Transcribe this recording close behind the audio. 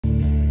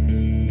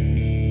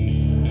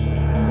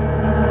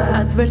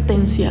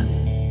Advertencia.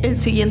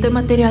 El siguiente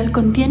material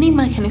contiene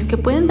imágenes que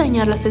pueden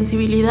dañar la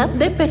sensibilidad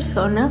de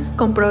personas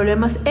con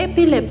problemas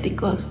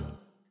epilépticos.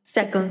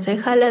 Se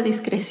aconseja la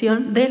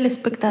discreción del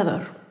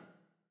espectador.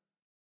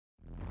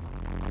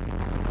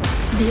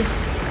 10,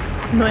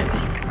 9,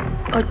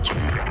 8,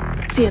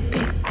 7,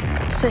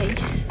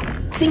 6,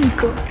 5,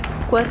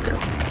 4,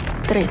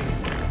 3,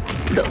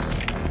 2,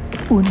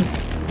 1.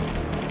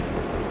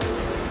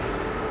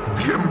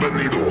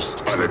 Bienvenidos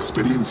a la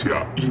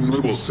experiencia y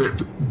nuevo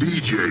set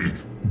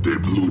DJ de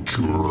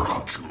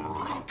Bluture.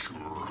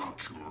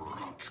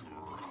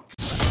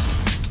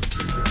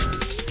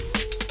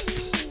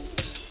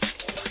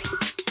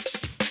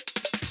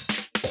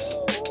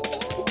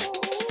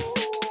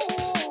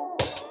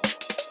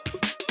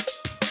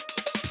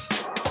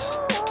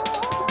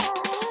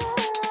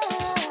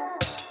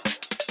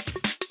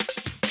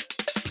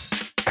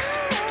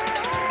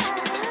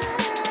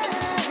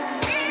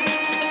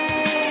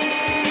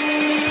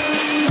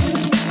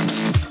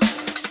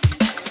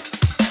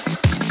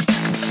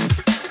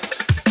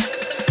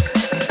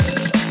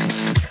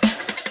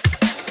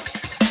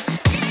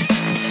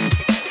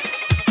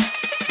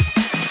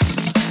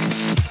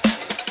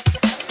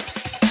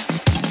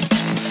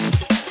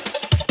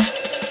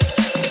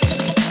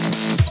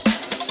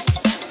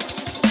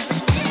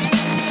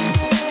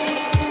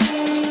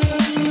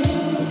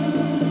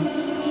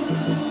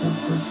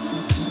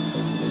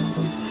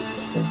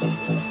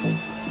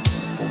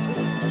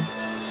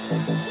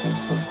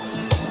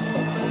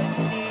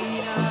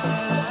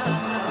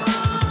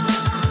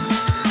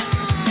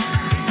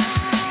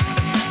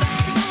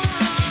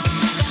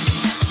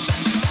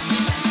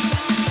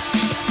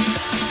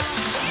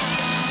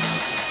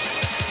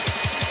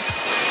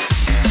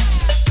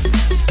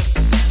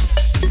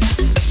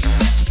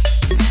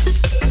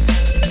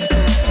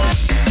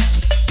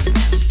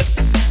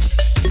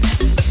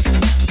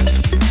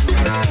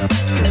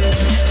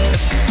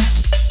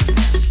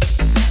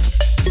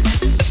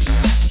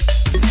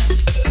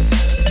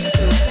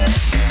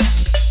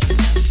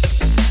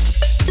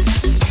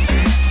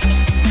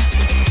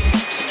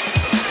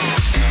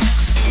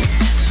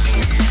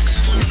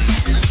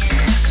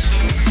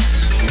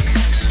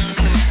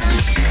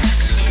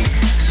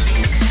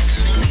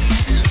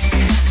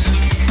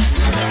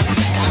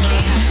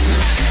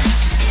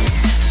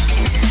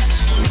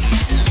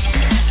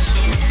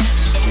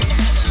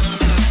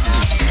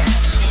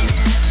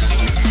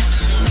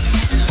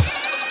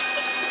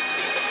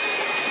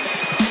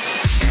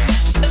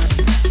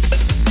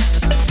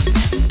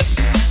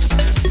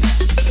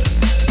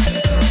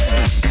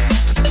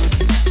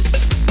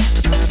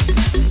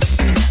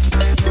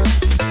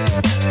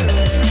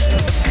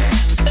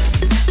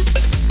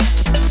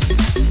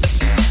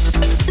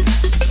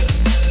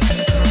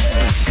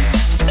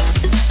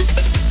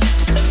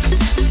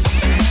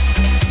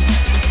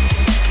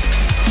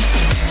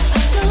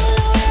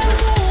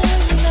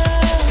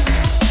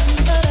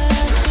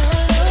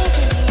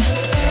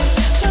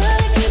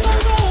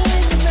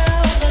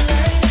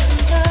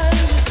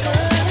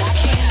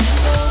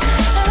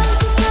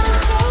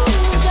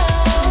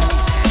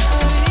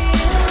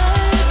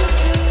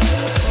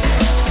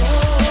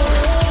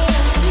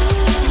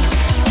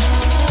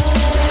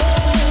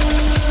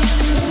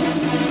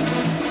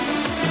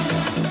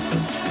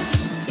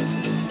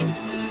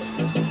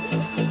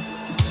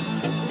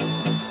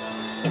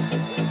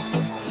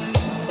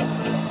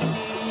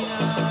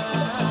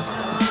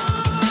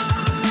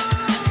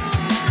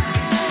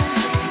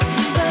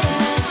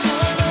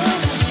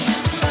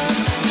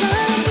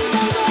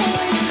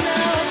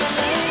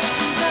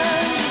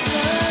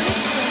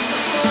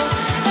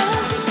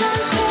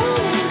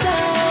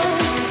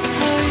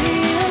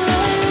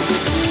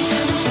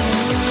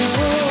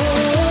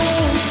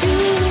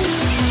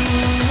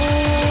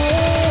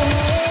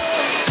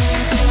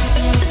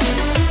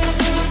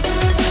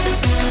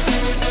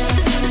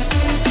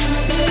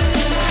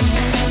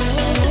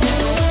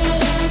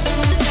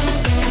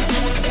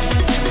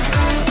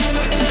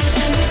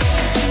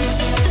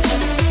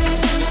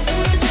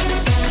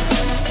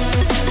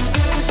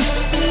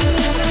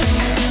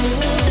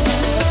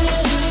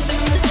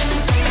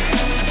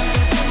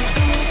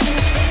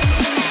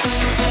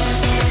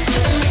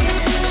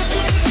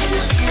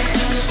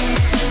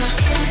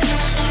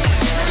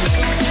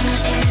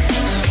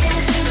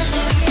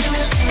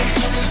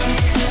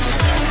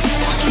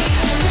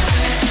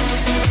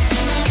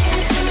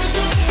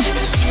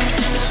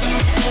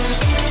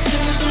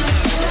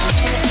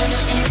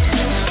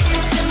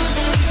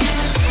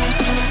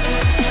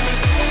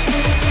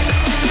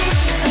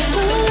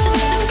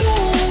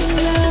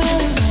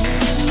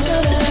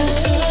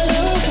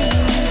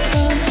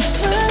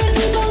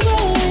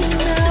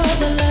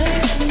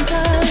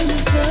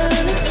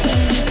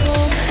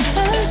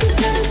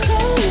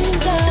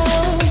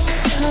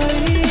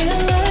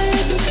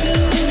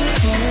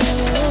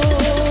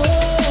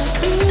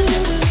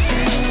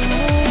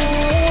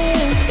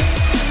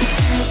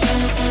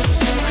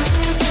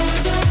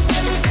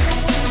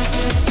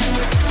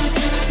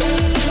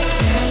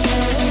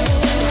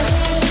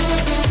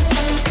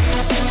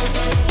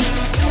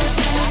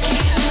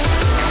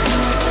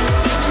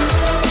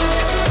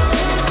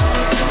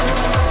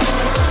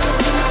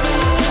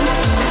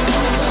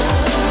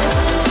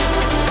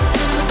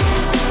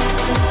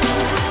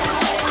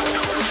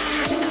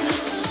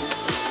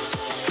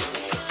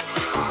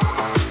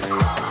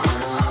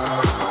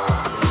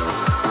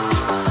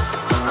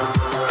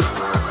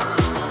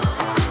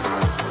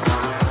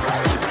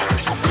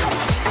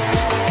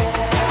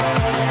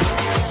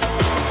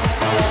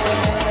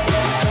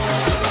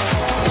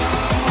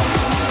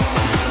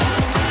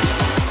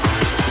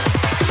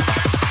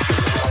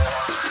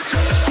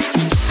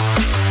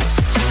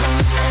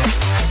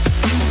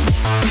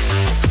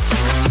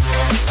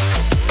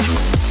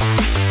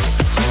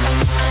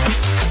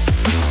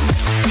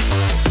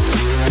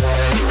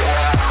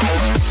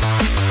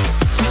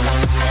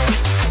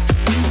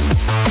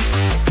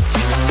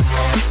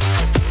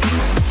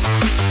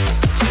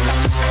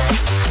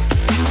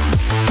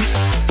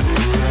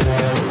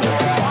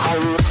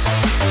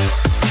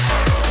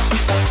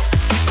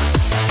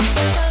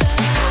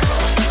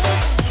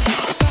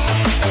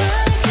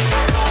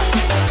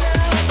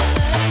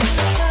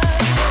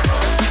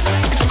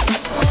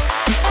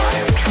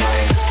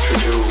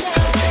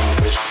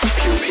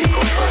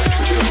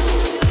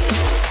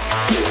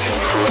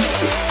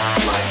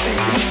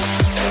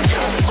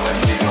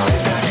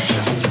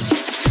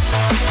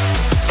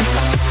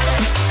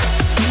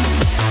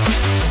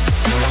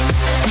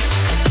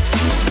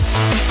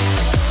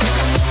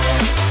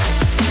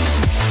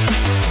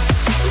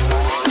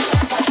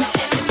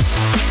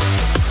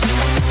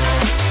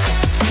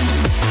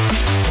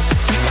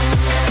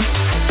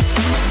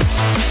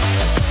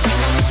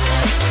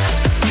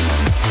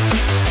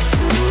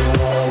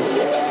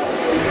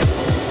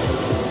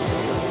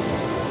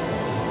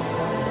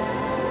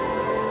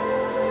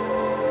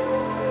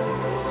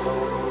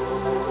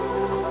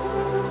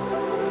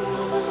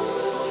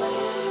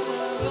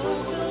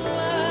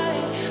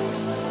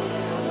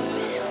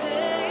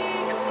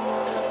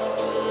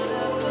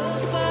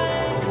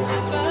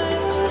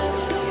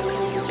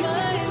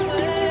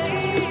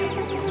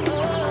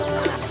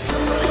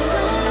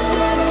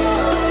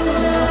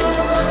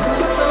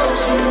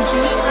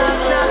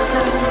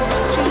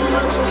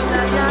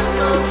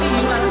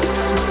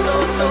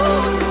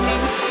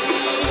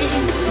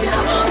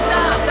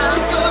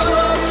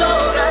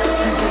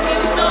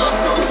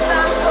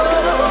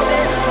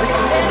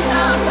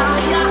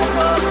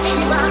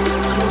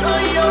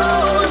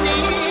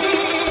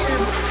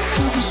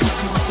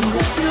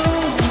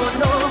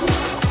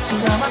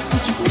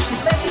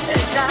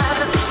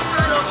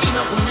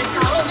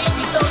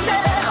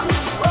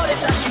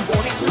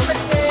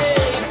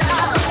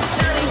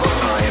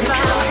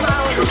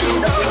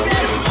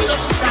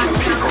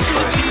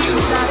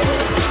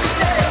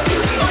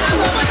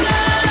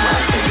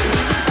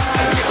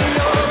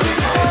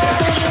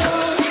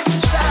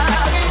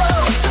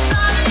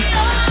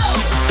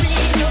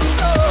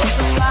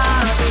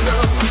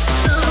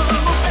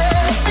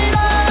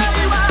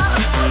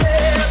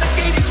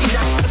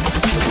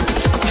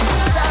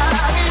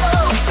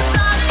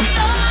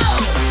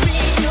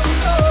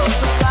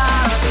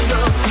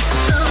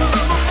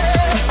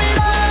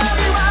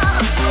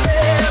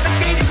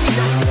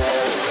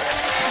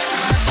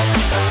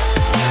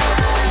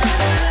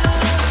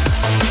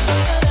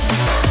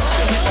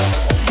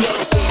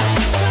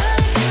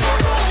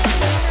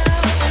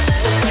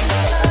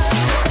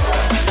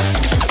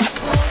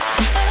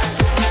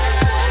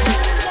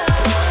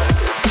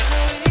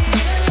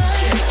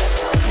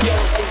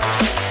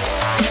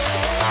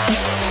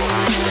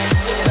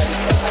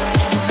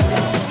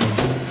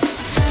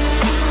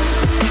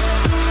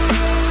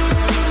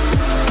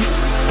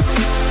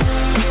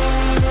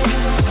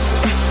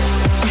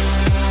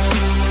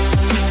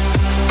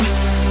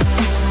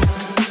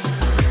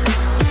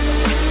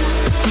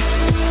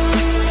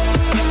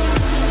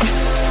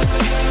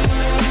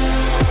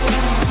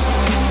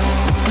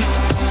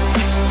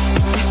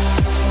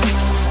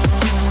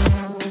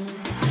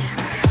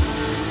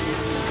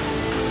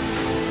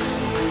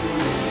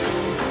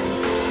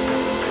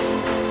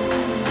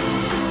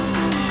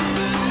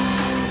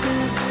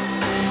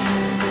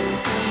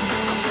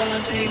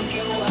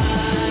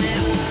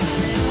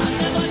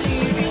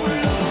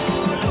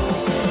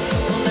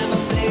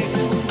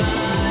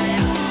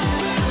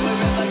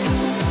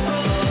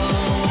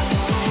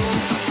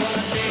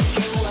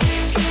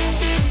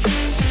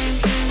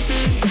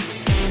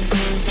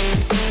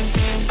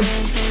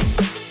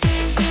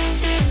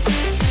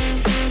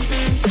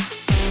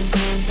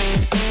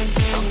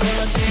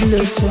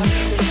 Bluture.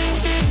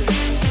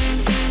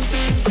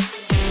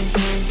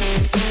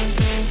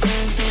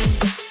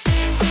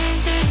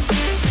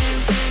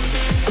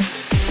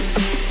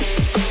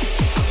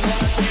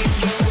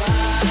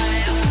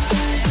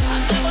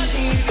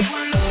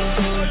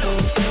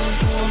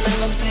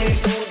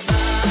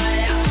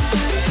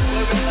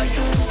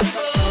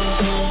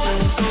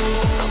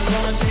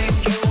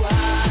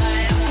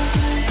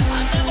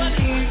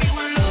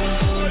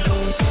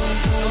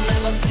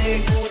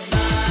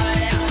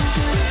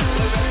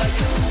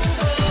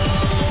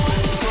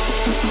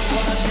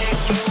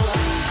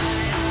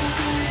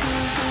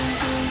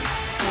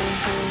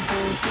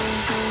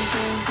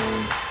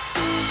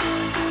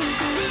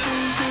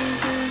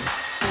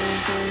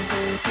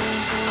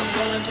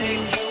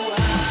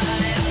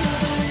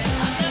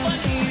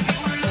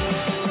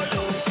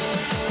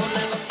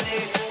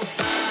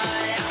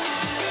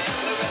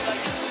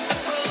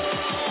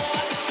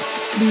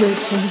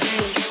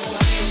 Bluture.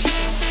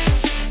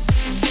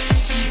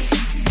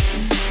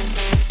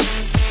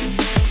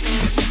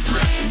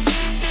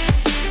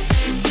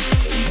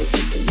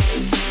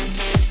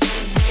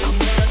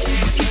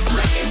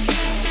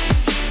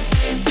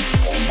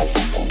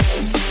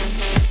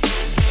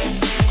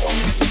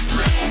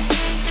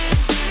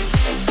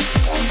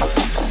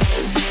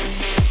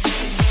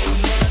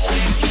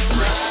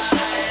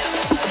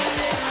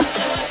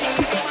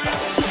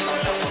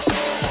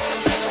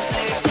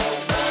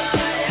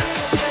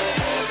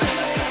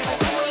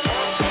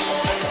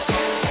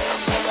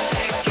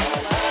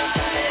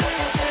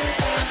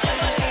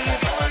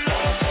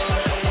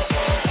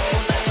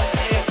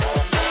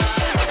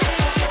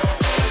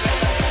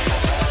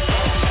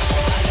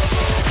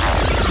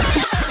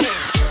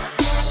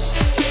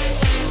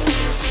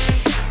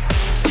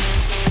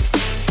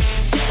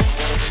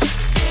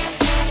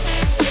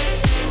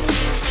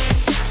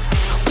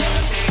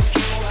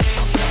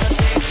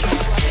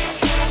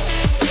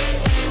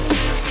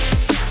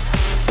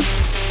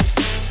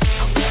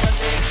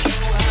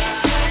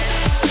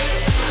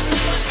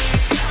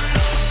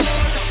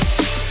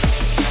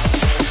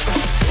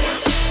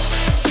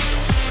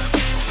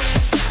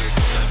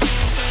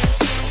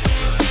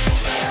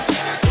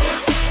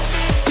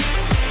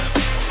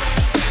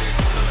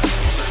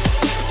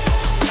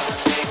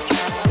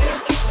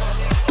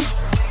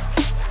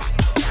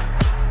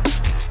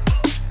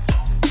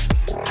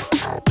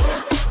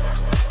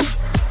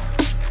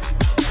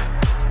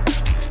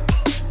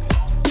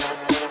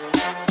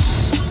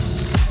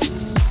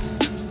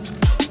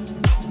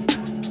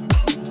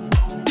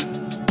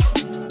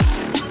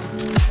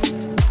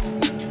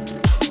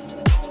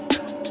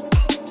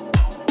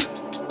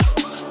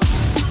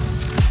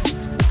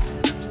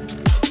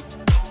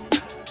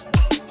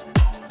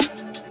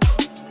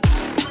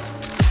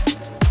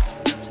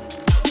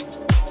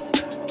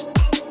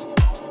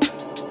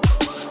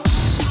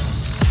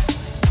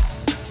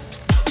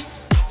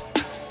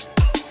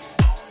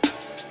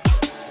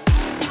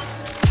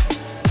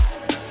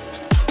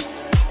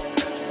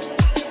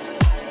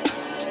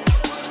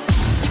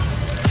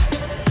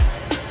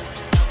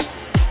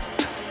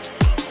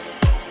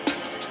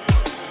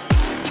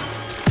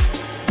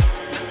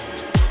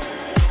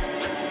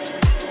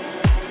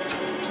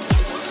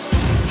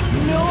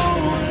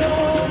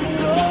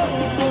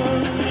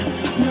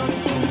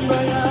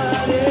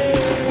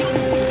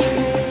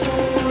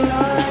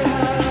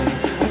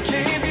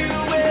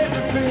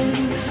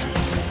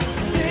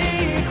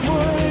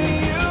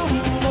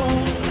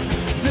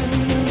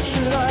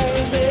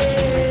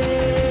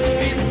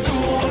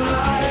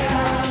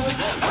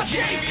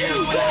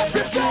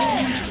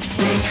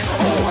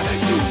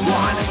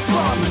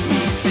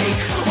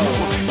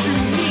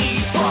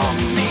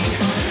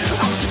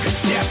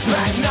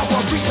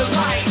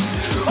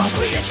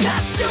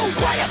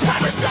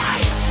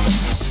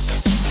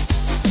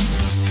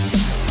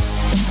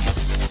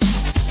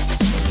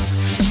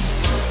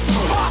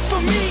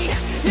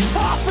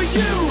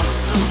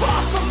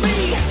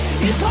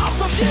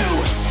 half of you.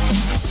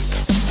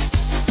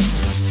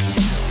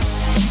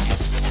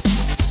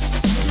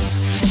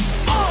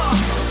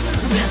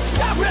 This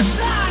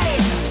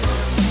parasite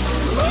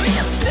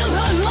is still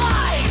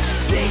alive.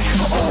 Take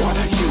all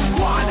you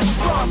want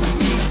from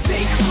me.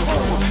 Take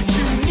all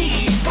you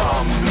need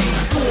from me.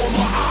 For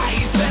my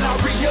eyes, then I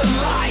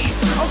realize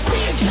I'm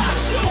being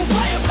consumed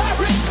by a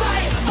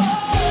parasite.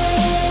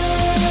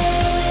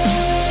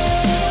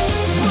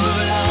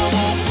 But I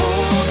won't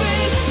fall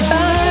this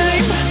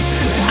time.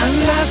 And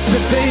that's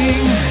the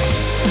thing.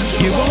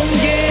 You won't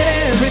get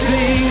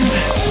everything.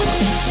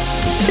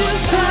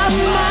 This time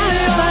my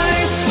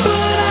life,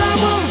 but I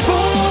won't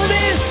fall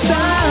this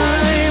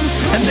time.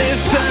 And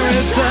this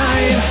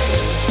parasite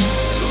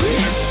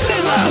is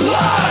still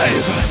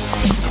alive.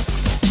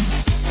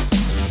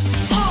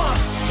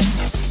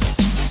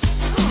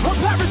 A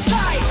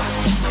parasite.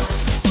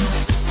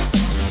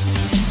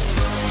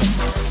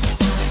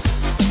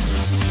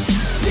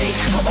 Take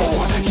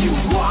all you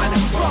want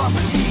from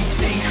me.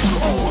 Take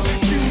all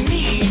you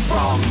need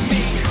from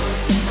me.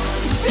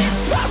 This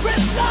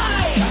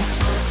parasite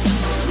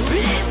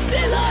is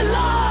still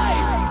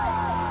alive.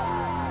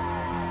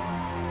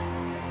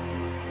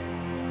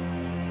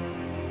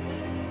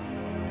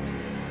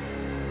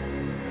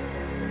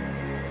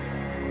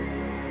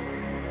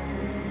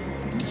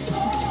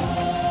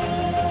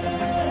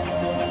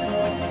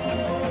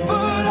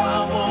 But I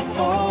won't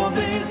fall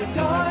this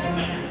time.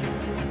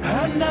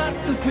 And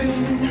that's the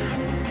thing.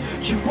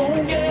 You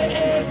won't get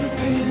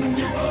everything.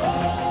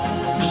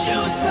 You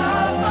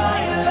saved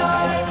my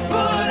life,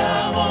 but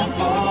I won't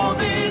fall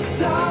this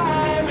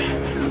time.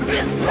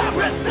 This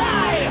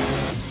parasite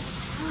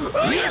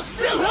is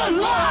still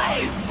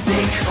alive.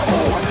 Take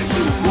all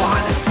you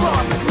want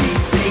from me.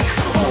 Take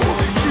all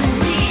you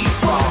need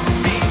from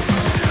me.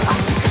 I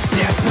took a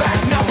step back,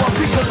 now I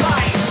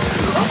realize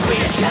I'm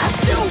being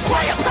consumed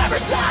by a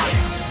parasite.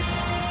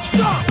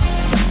 Stop.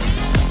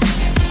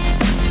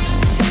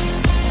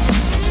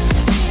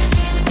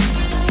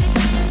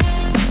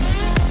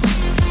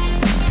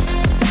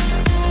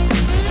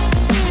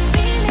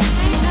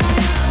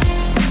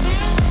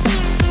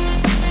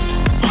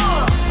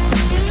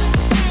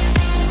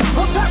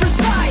 A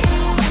parasite.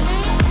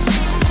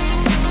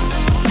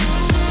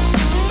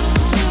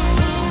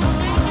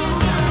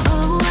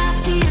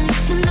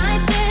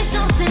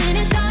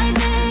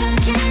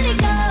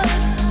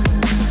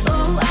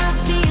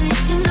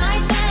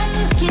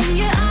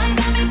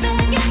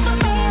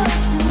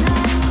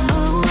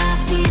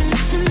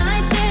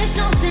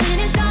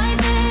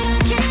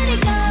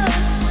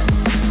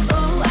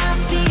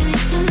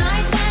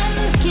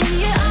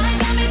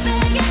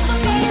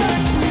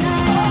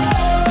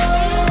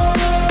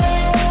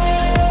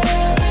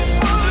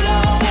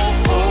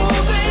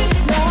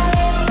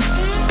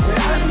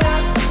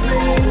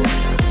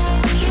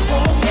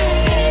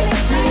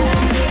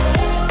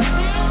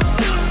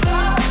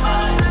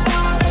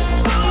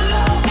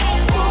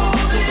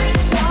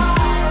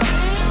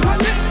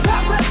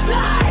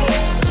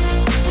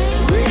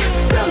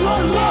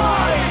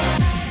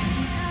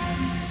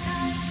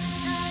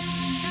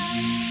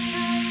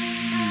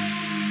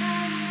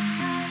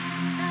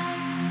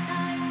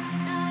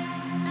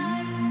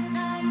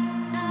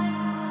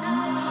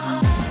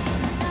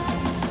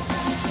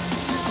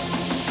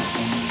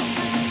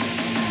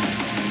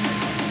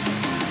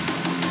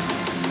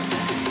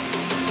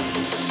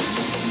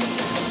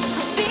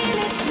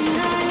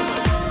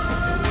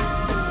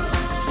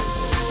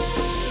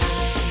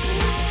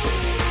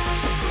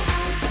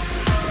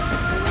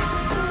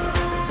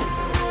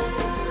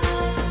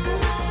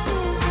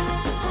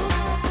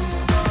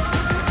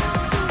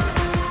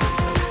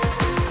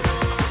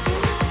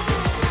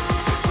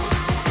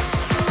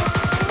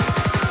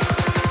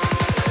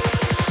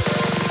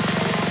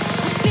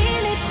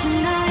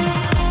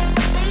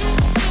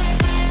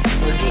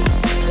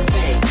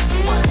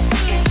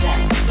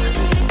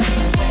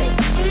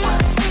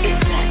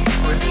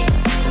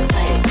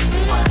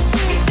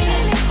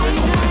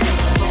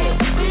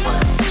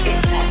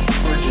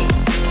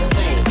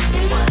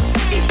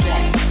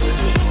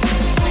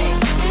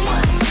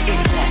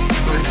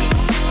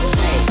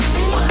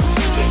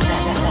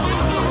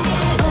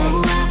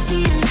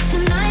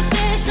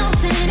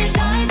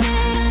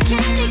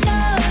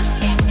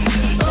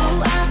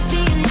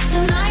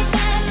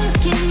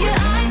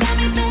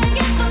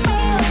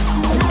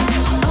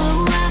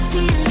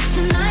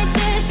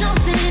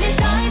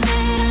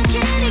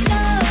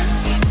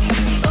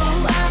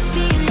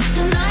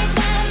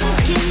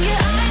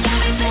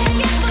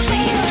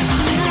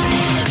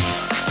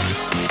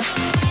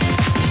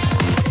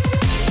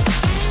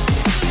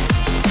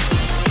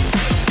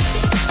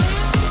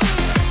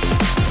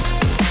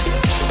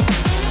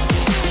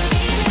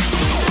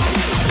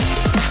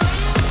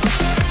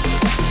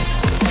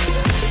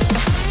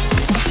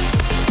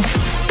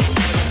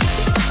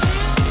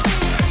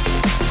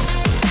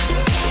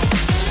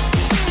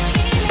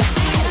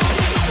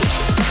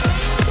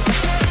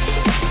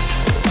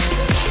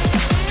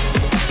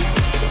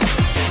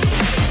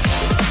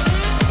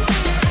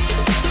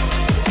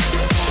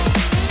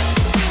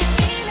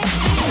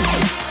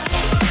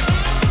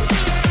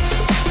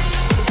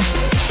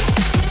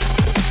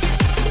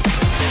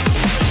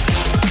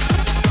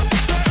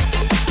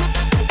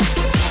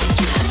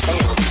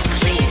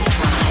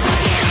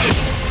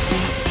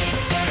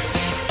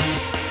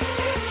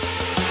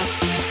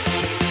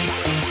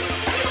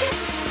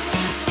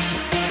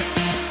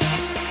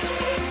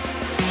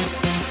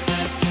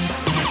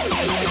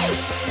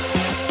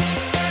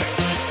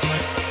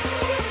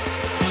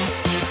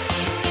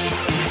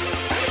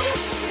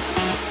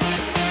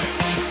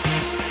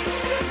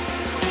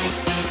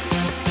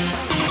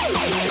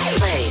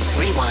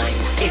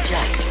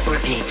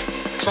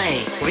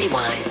 play,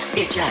 rewind,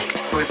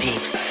 eject,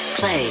 repeat,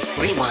 play,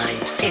 rewind,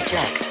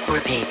 eject,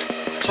 repeat,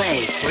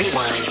 play,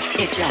 rewind,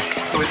 eject,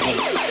 repeat,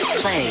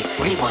 play,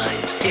 rewind,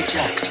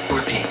 eject,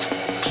 repeat,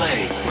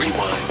 play,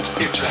 rewind,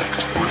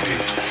 eject, repeat,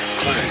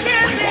 play,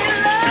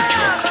 rewind,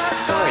 eject.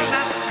 Sorry,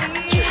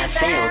 you have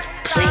failed.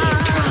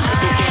 Please try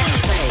again.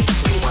 Play,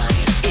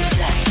 rewind,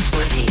 eject,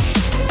 repeat,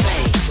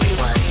 play,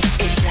 rewind,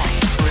 eject,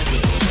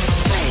 repeat,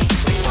 play,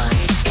 rewind,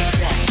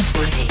 eject,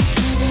 repeat,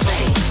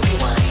 play,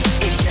 rewind,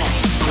 eject,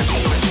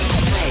 repeat,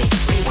 play,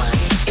 rewind,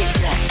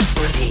 eject,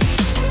 repeat,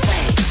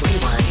 play, rewind, eject, repeat, play,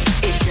 rewind,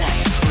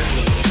 eject, repeat,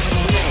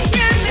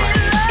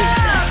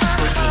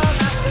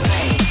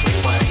 play,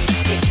 rewind,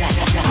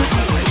 eject,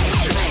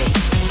 play,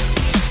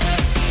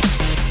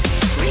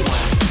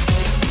 rewind,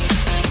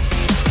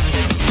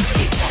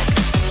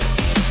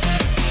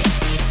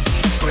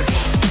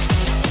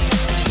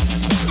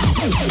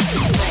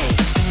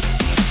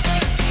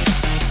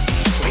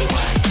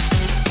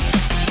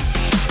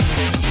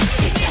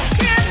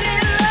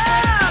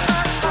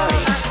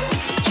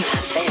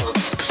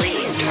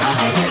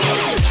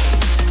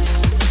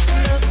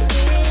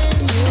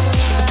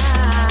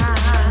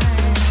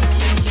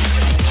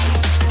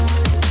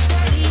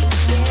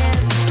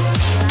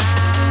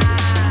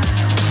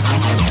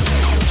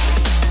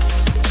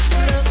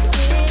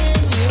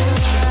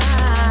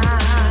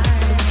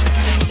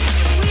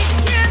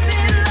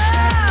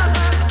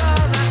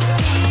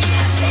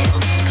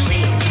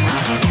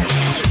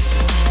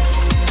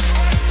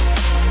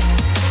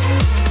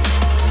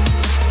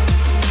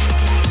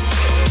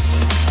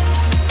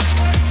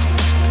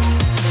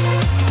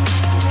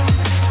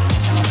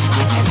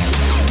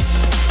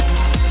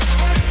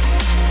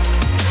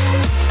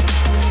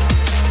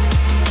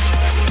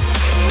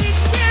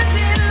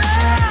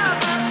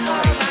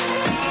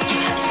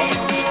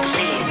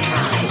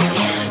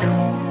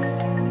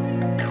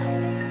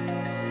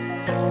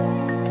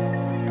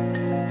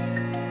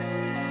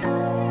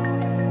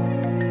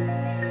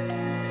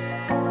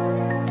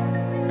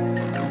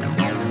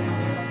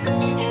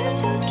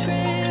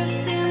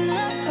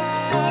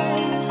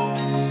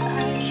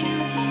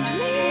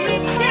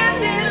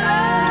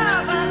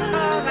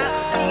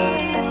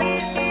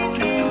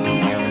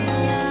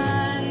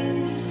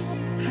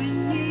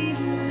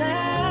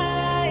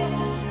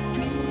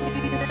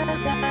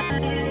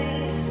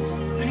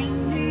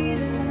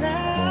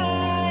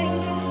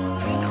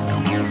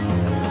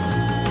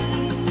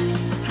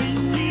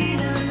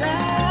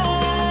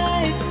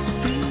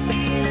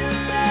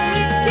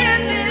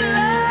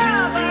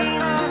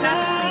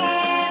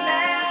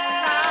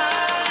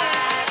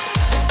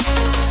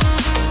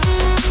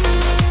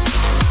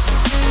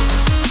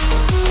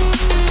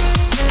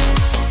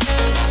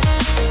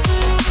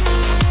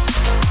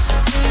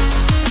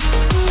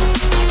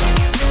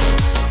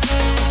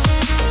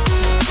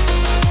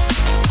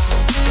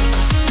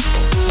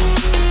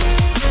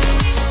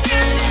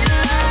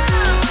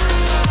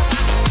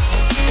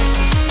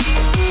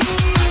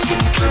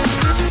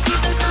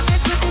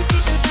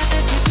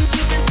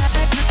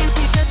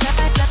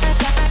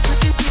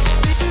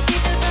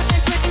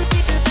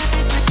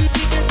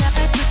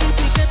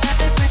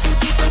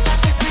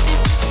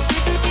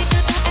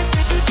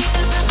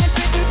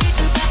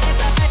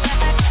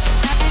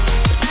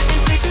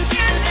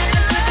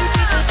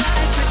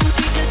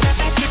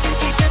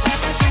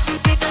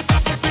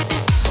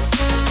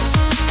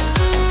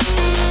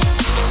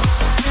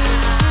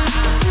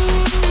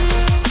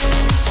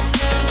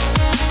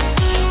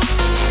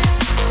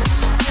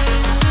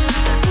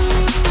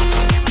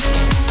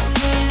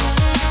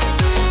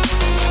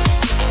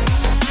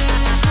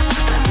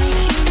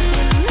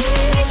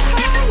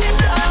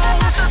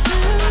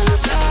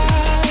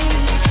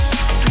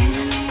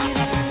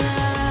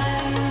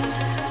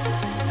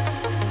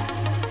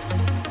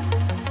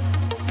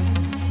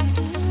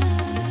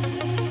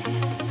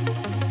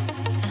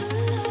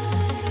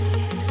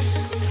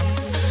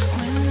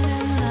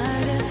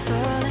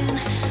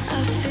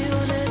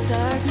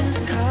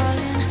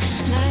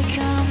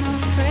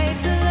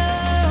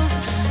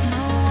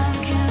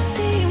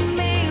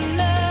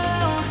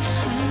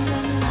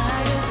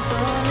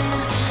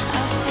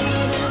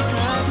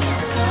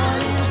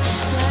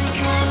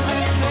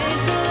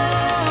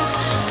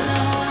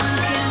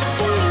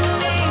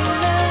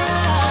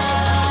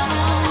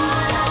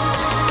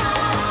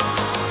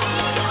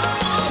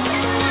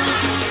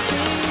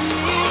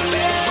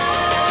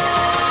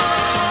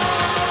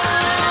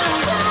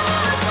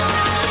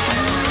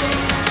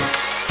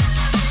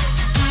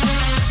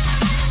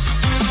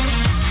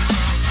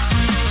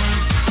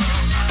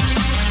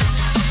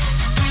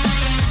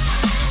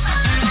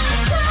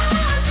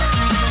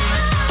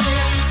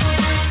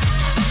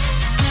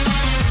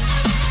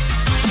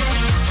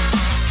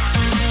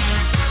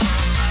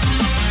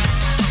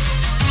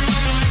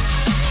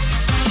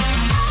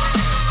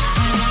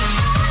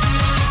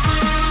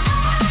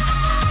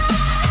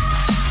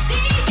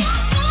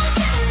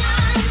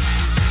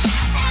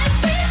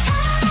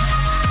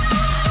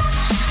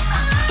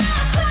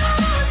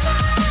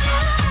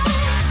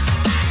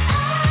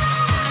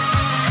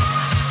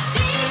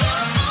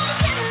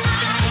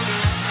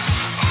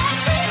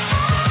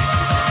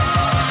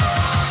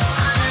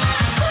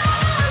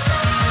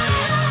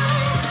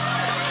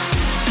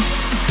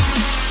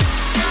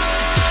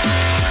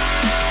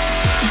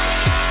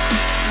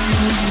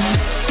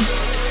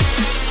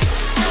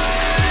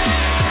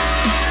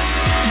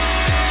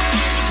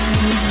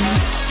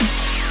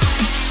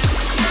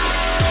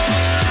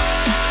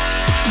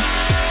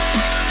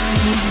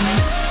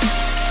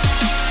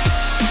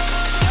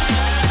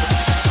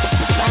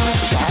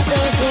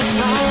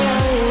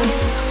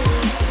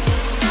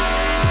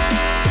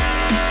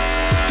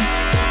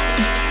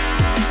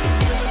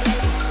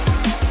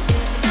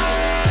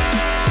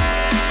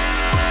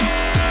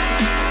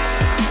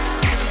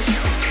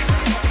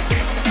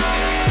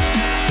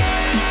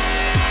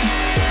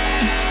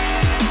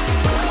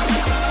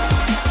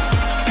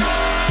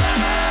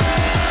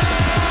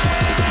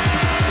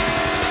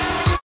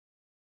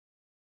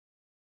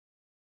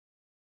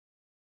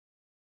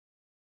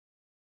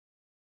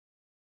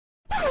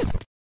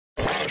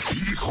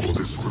 hijo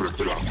de su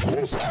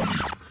replacoski.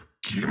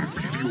 ¿Quién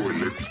pidió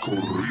el épico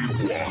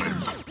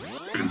rewind?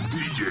 El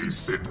DJ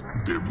Set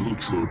de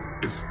Bluture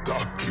está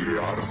que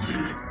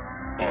arde.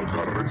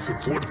 Agárrense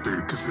fuerte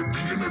que se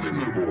viene de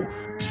nuevo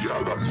y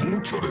hagan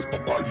mucho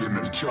despapalle en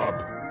el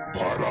chat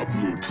para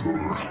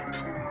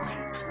Bluture.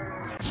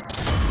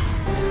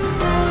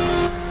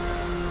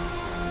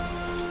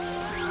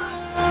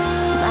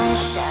 My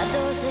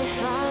shadows, they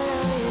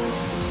follow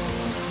you.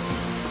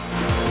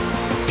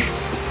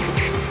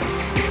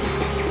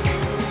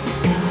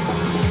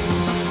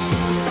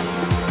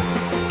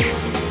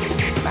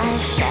 My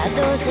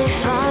shadows, they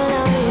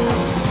follow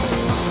you.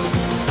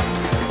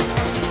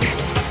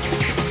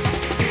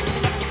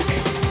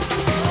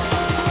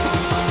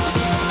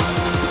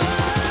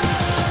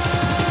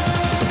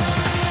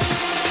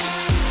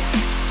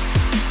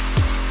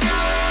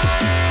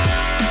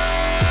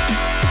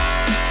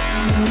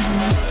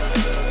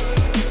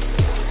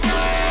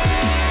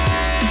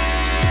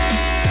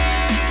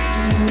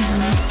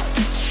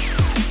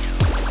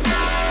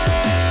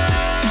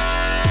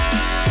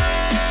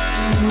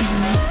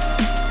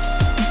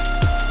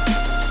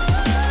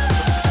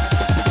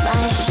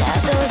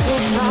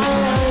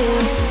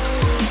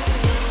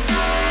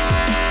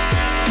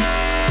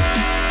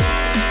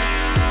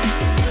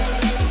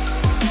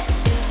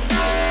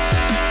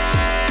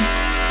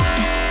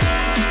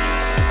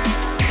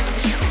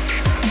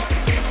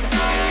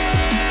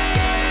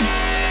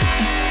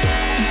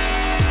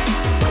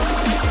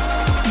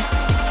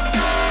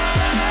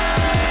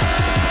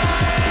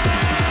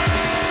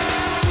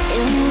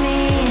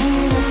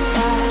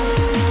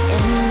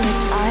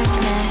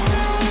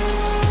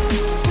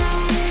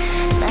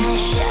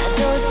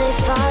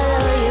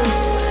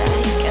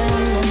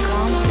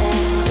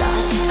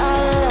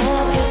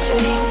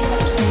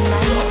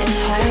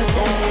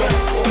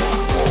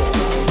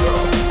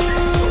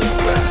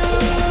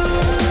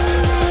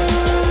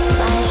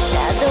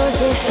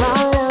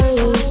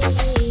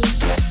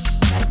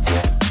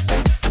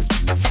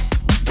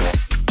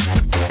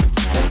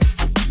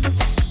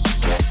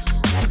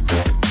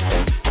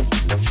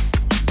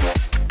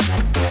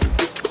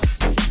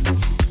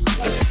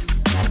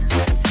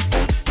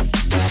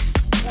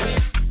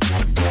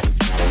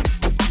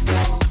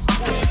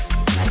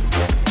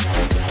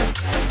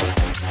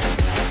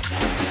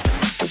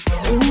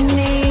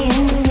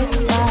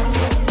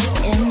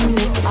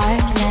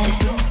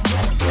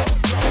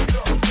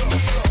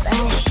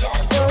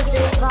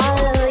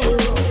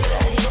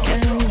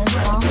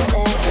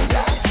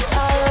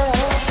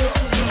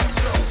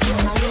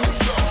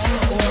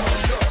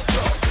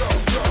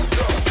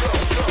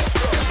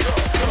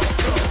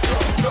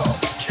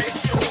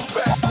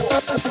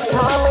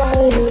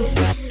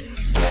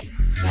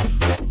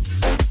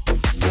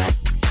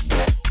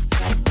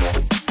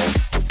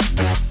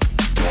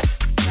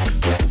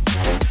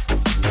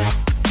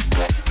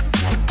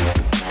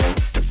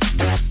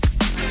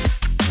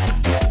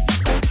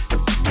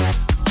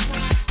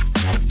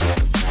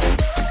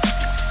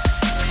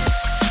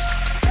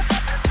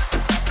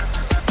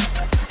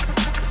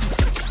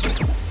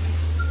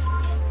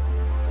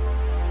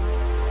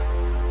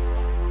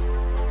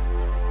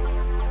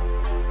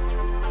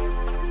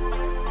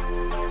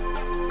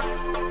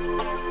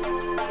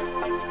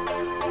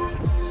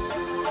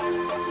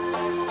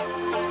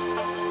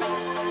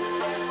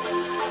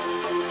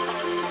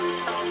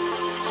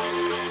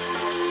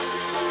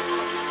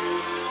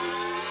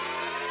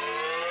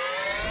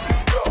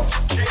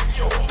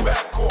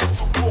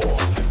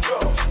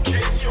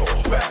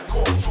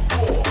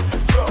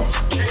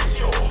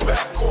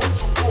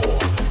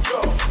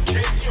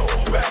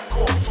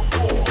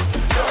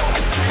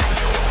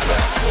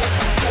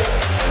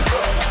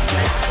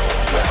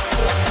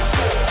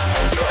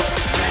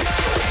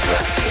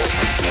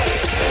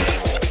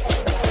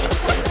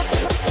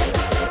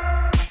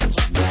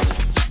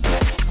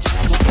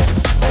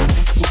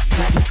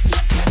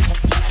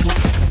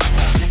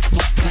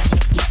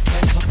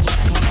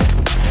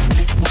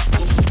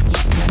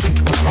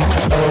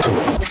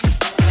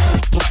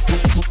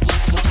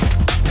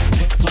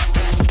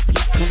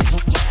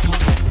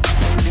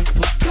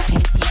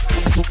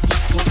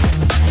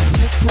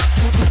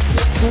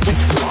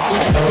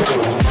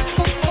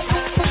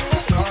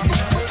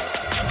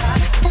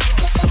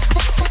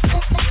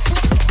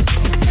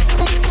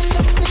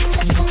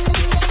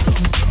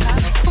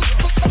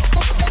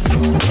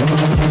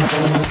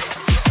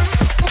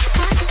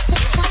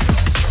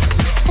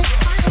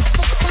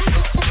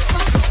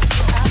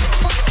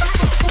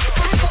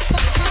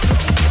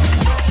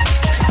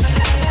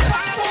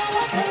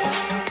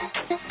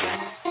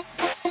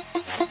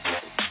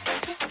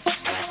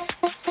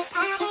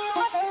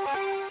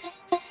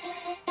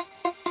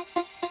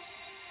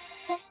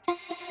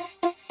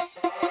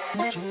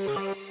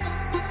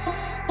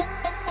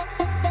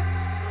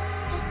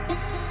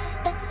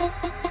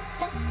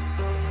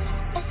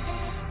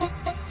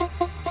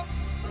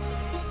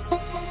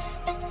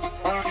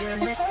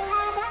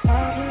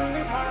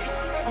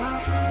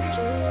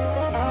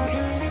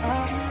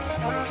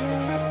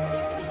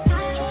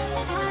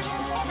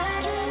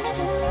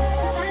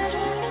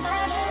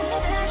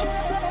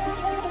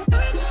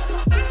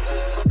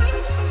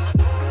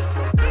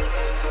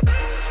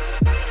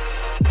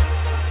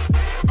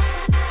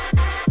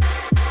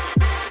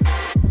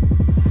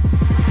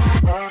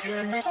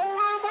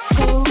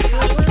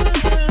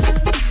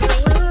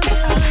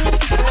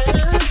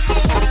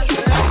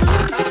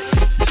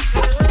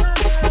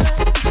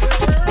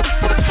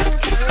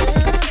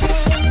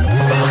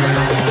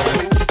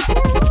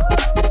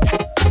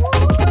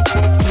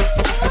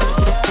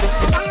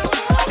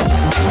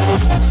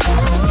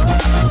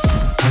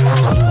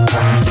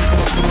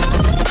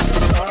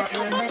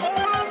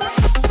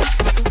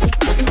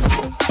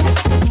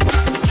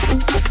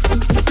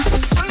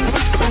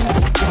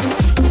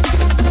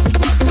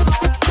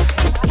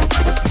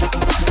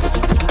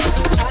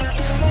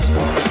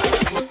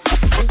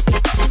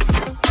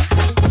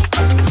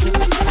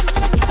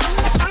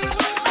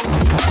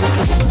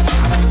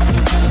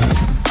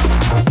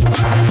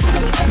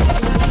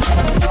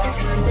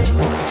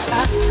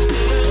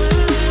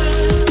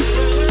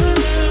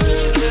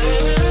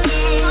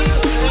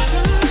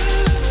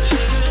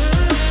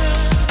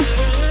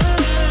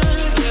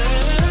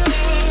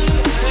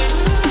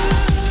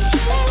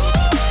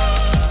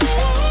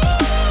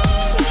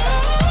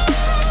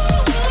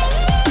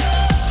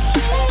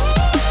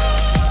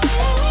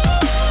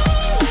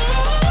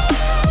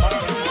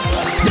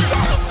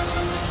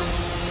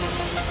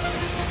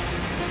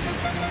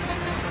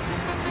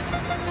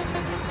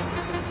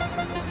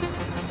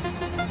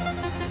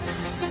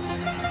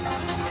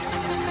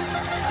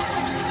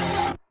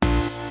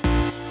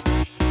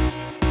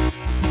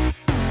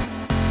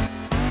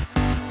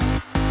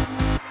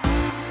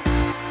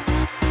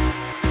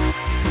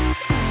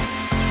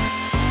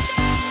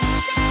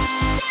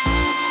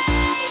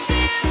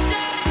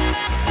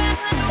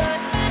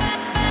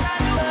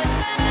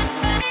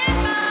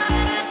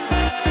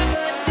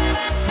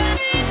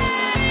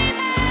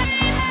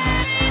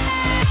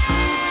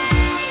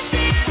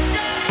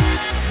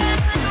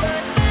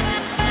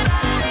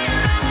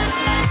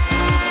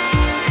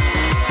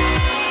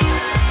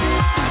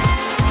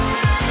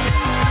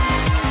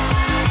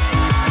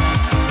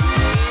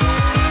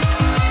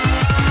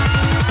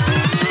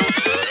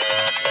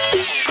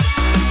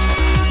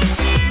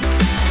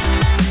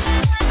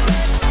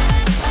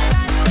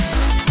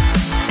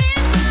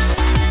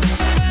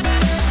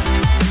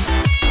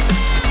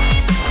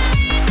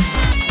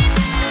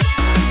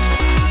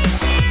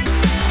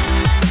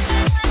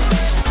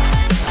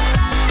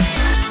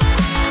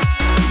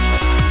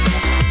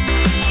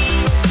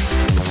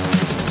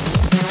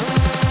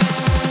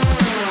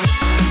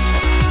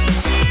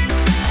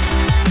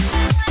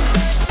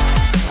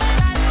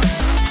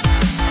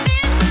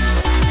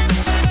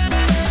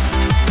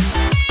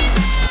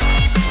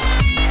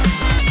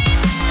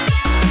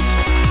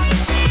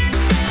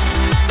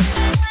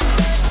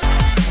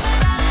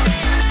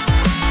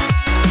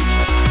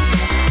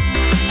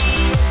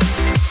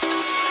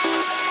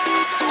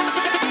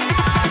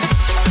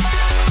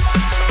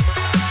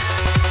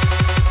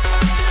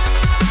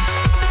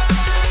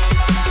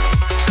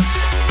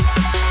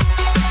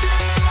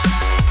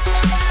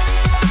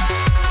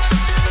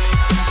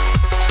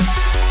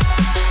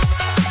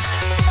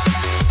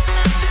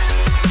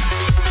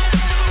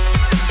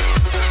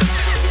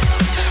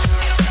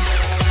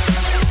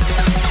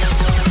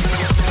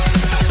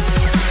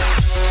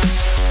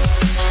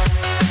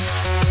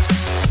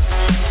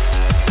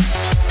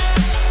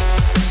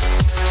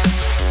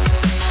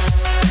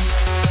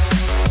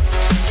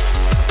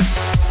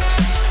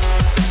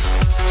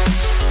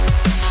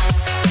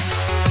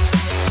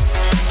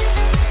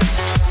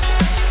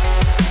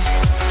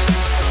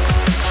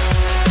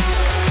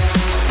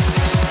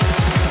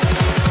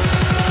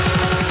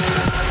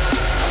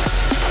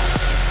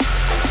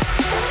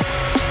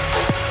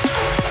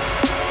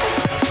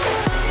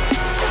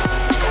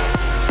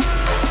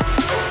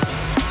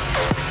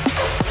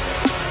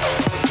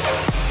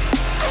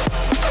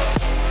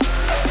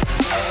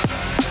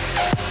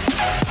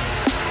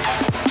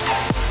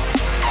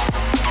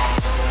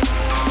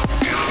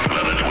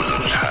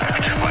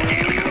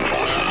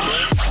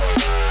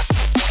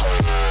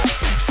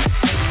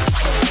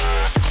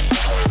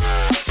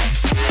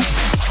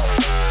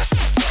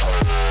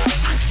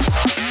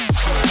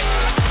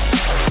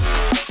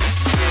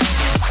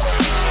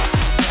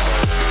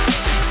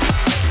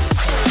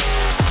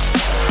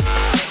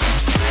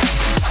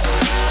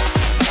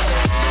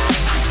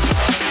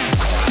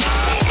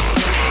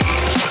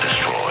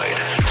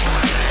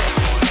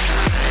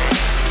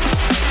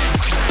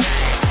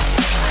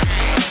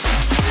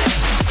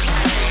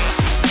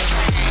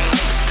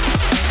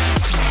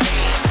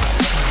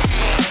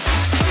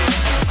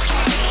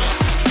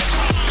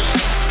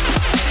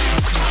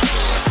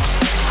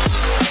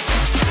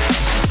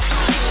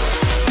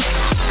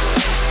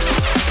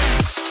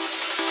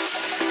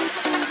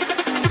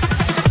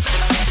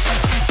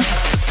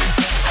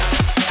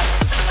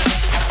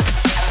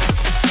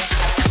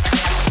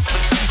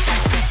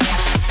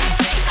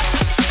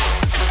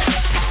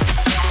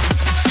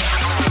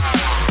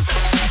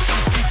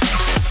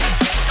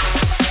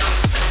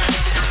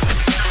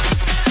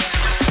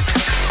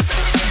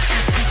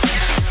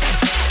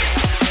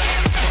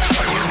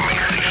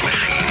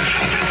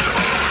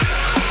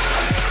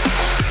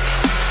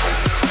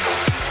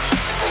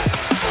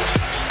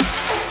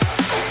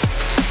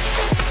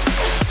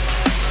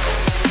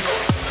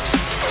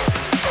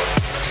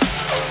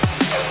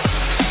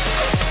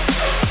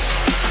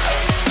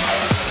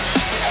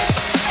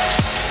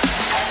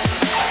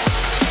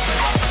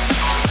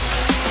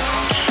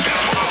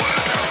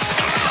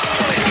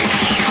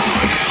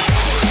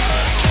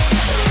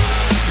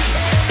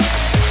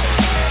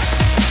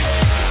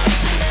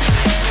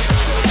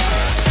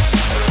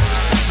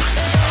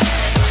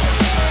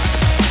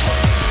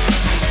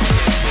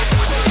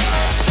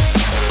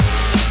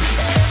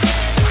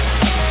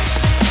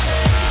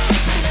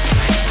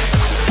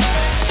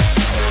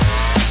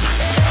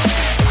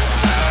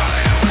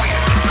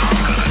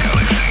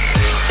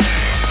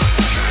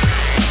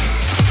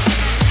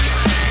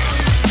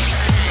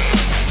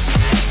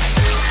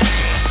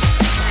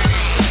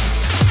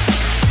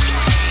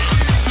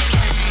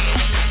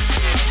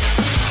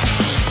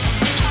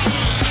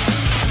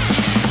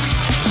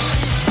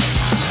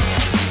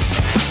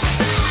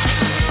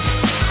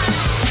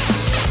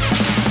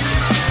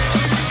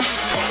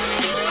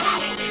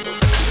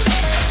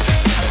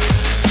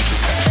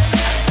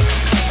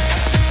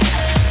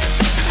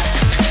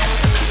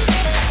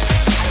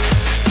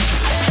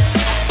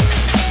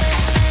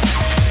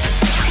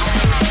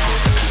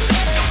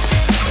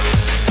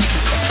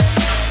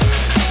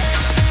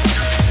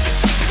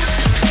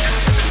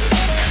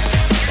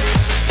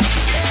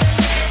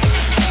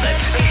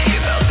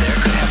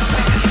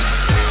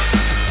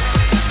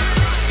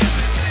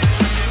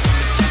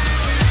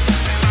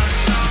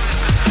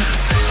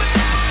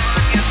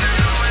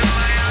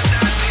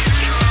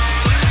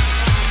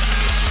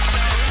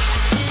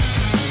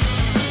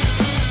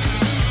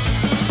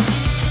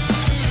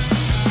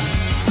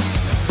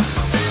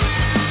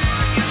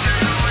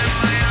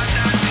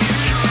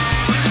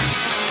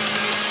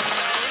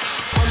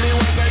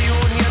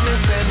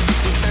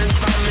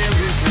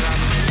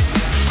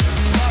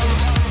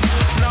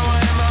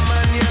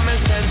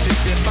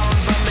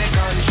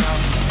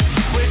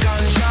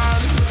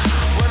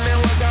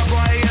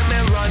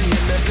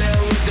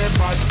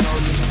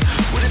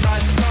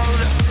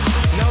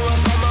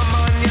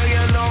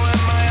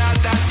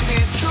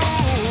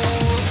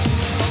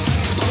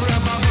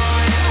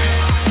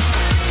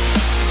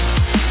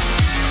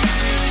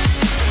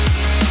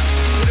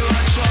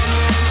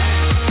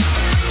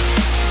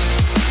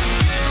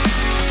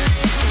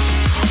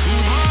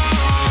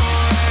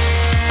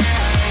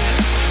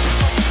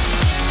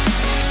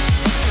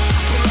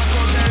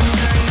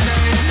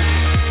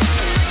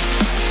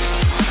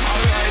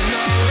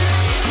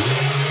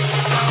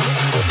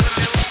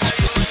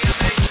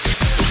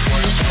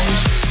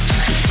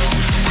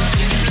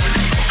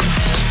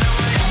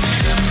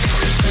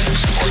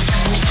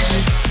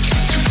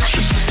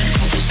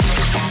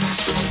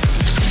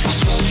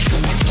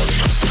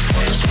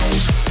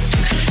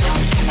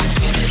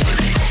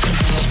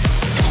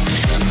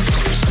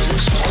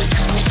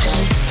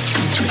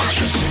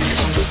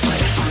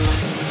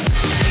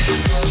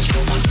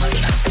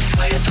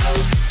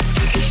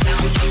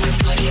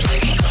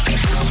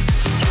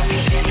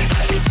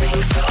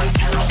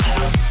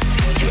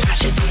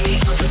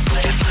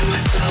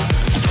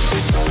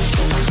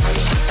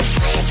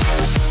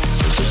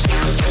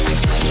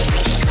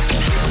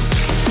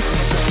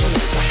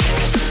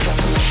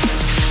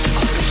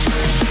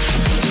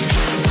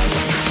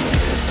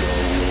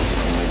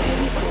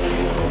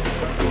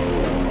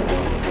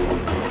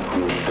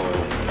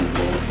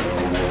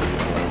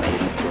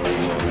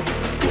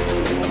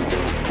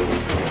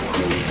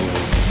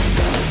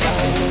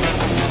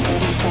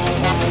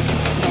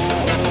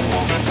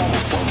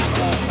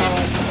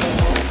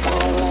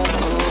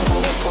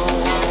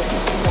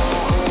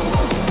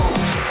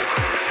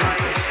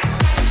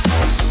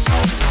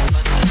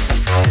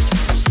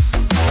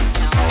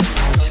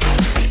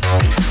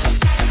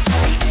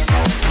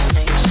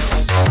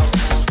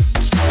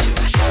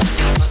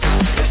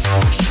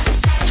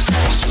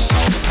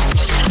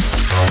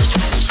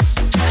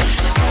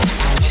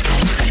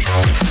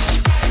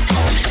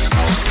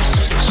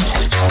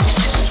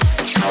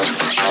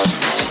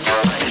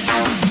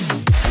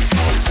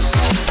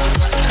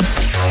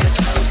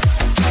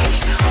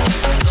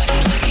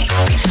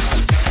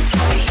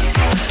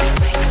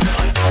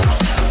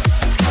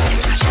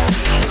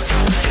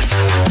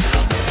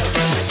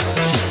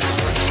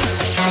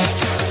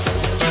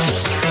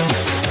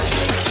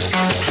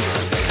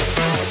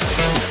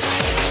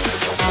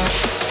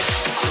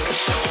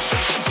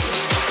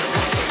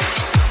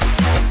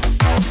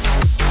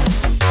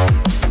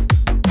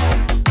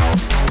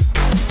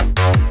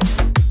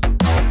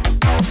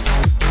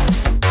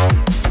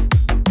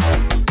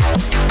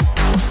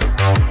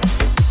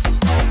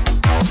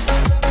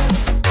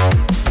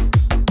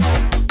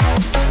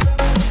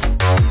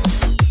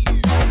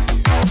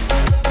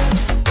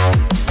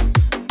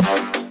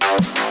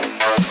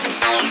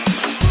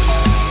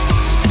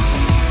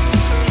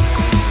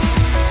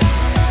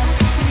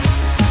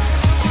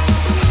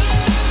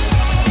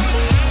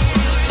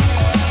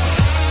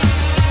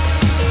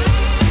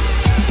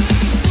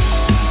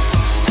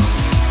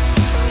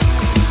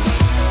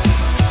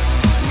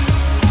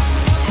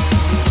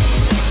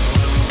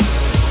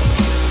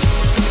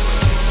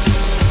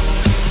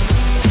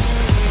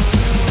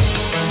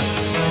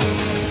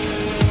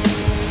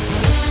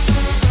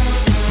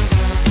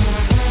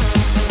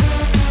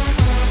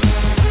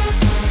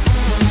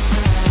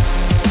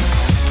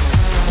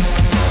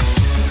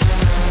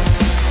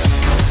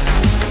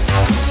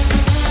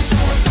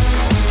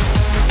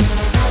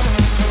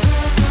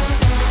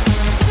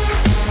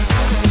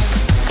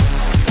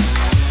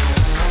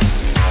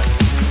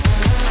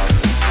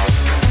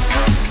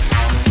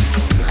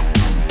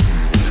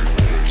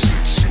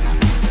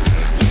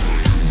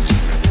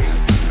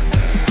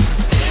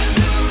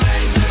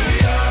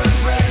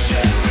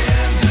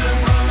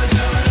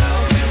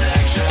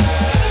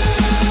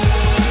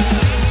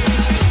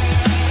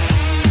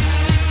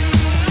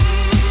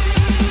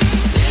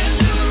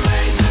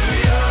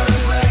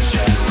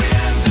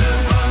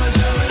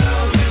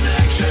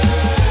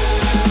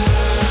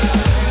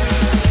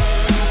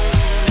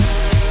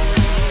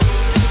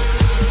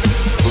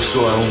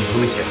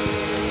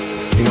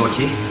 Vino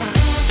aquí.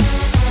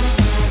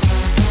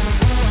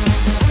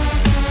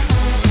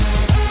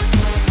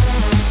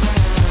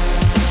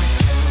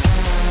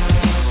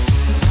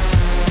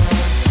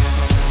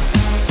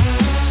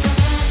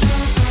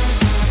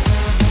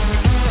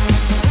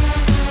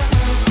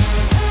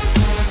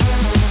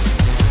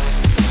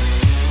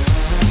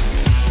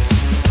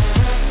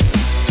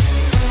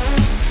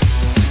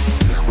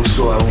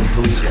 Busco a un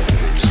policia.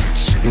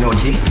 Vino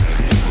aquí.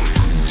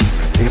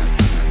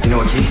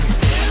 Vino aquí.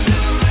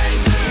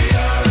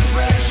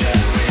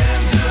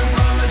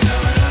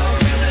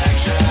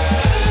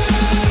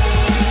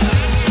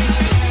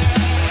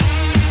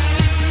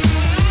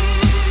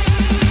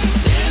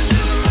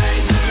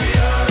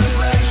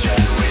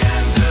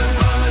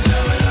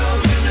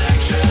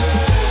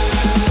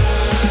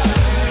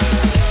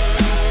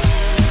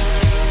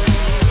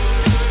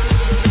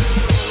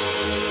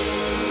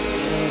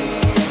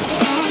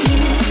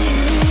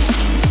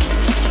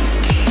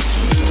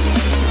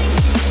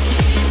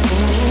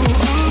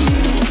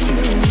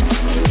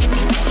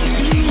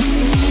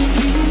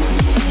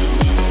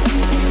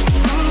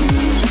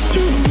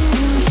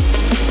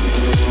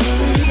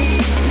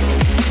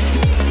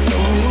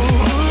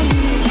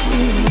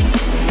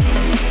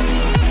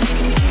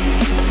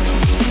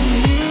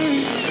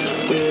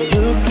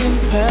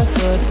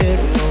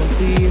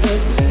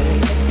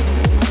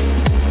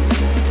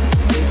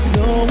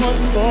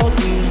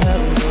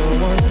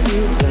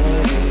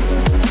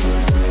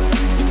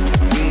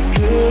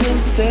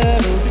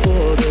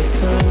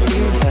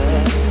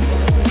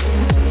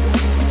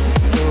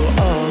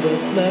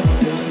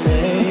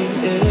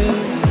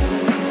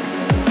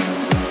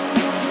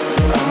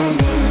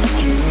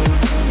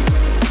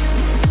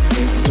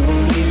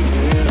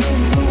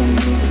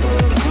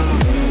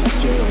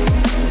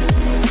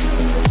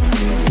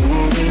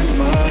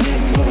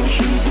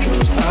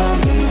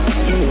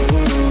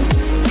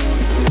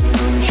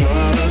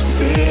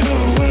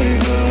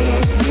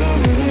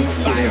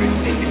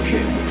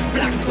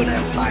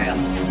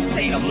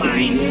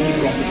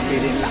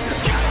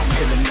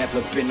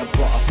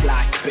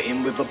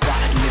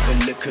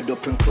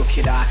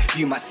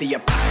 You might see a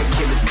pack of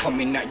killers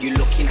coming at you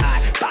looking high.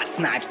 Bats,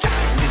 knives,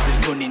 jackets,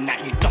 scissors running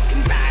at you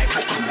ducking dive.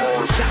 That's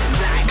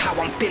life, how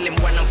I'm feeling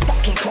when I'm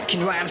fucking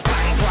cocking rhymes.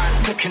 Bang bars,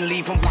 cook and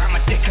leave and wind my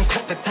dick and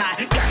cut the tie.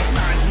 Gang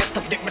signs, must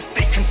have nicked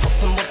mistaken for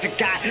some other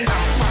guy.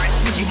 I'm fine,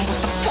 see you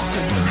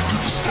motherfuckers.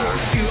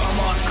 Shoot 'em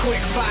up,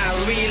 quick fire,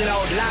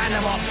 reload, line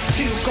 'em up.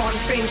 Two gone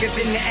fingers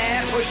in the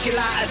air, push your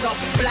lighters up.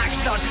 Black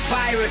sun,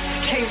 virus,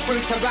 came through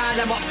to round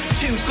 'em up.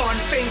 Two gone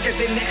fingers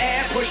in the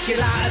air, push your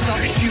lighters up.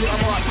 Shoot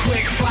 'em up,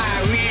 quick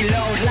fire,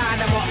 reload, line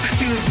 'em up.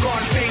 Two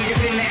gone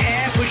fingers in the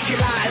air, push your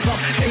lighters up.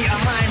 Data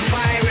mind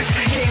virus,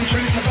 came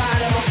through to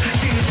round 'em up.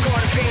 Two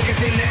gone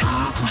fingers in the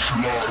air, push your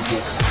lighters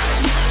up.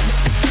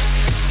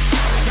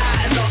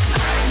 Lighters up.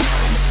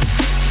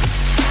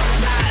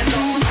 Lighters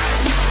up.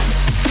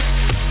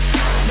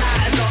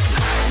 Lighters up.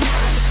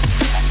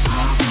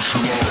 Push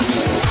your lighters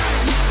up.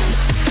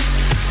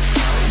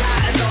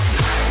 Lighters up.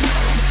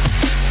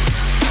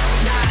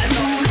 Lighters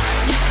up.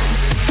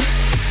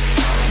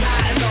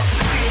 Lighters up.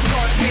 Two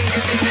gone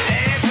fingers in the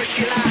air, push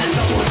your lighters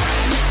up.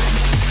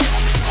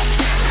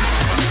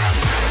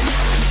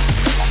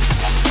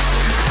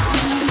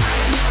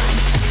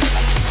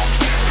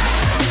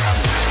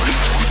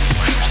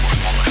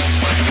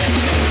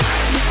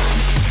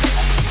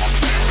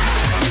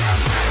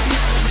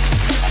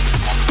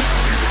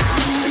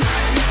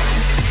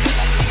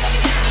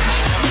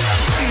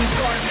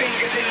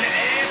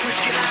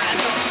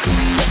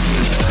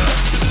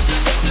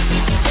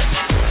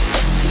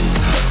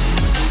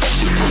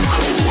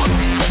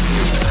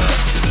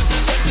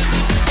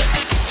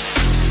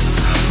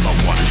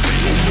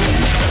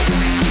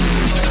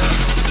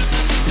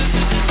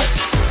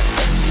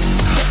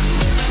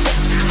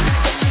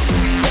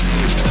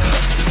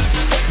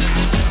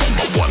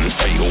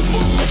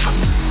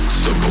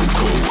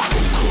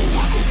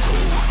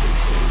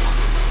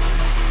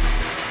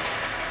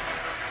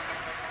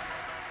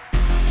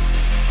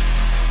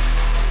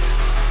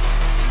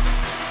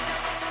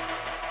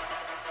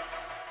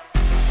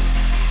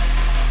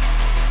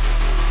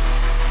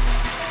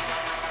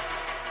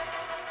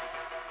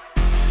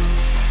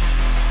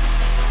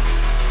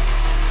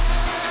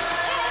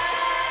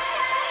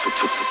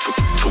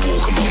 To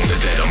walk among the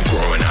dead, I'm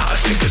growing out a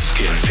thicker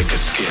skin, thicker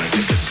skin,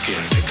 thicker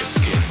skin, thicker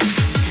skin.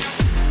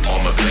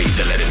 Armor plate,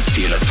 the lead and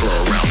steel, I throw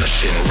around the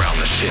shin, round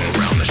the shin,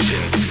 round the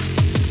shin.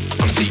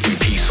 I'm seeking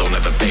peace, I'll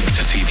never beg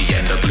to see the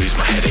end. I'd lose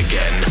my head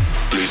again,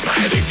 lose my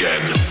head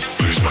again,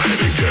 lose my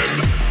head again,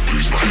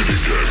 lose my head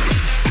again,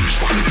 lose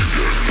my head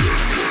again.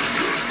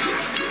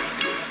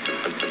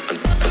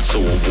 And so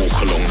I'll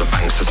walk along the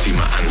banks to see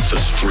my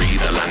ancestry.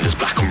 The land is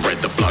black and red,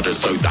 the blood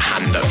is owed the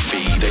hand that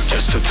feed. They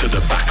gesture to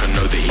the back, I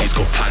know that he's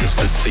got plans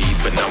to see.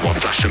 But now I'm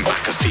flashing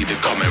back, I see the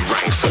coming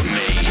ranks of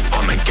me.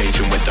 I'm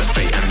engaging with the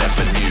fate I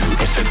never knew.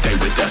 It's a day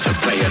with death, a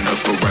play and no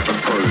forever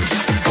proves.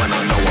 When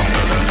I know I'm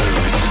gonna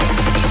lose,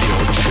 see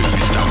I'll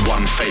choose that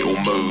one fatal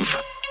move.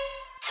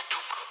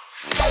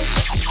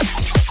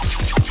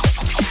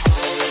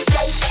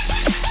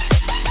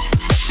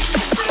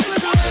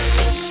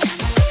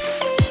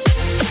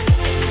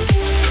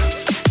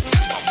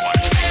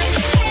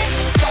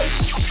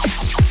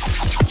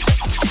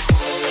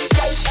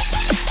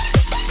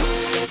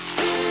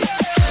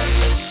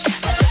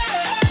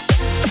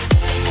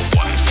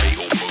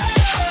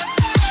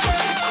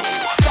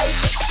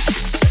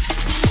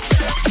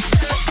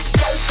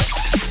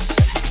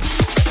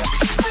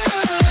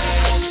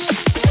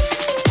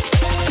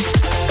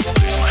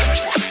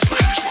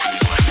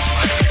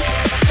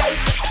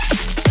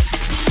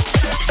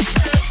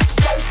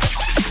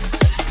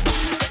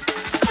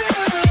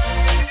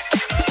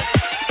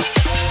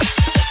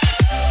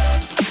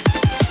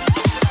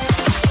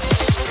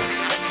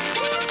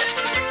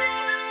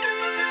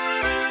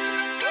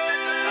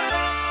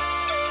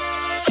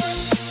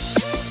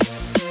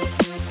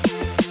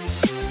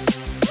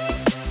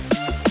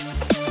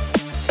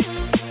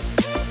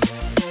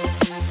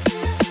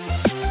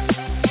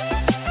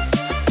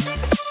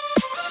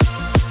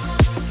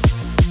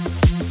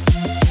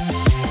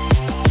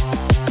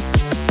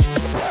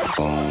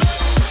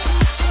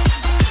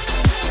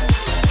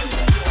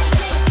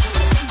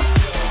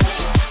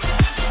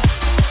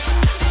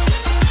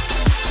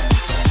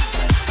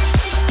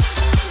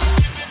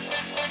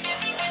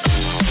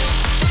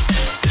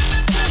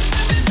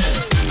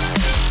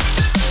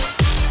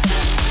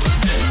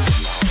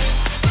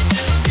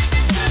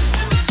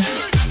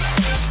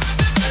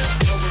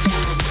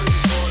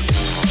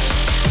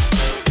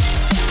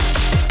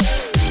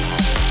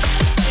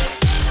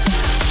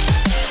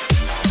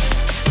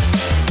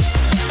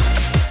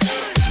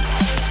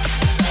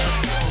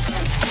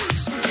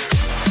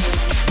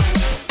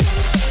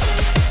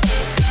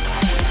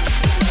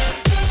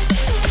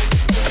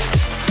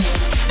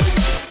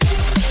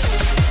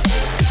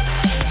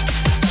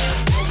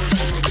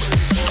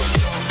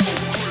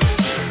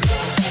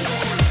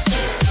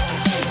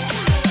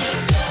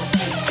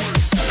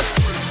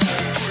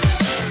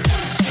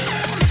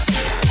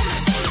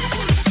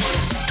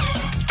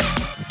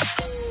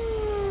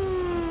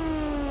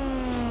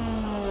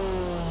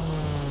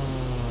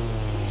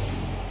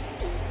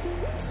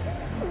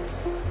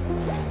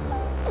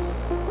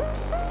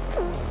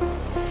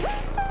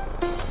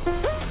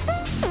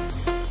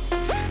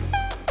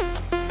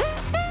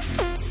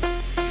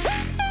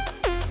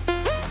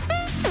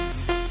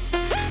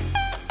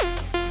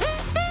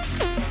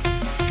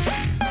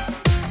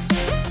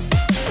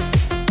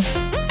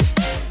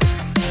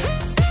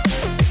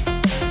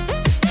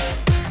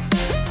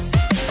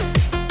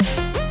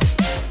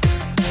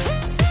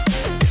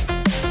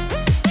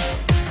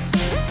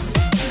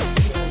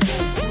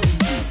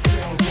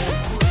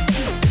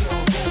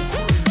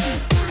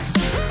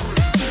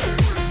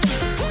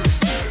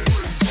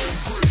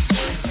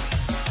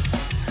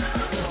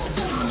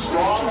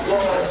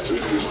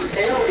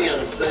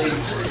 They're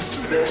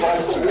like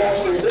the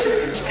walking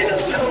dead,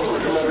 intelligent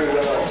from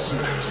everywhere else.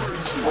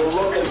 We're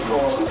looking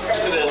for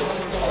evidence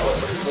of a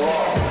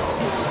flaw.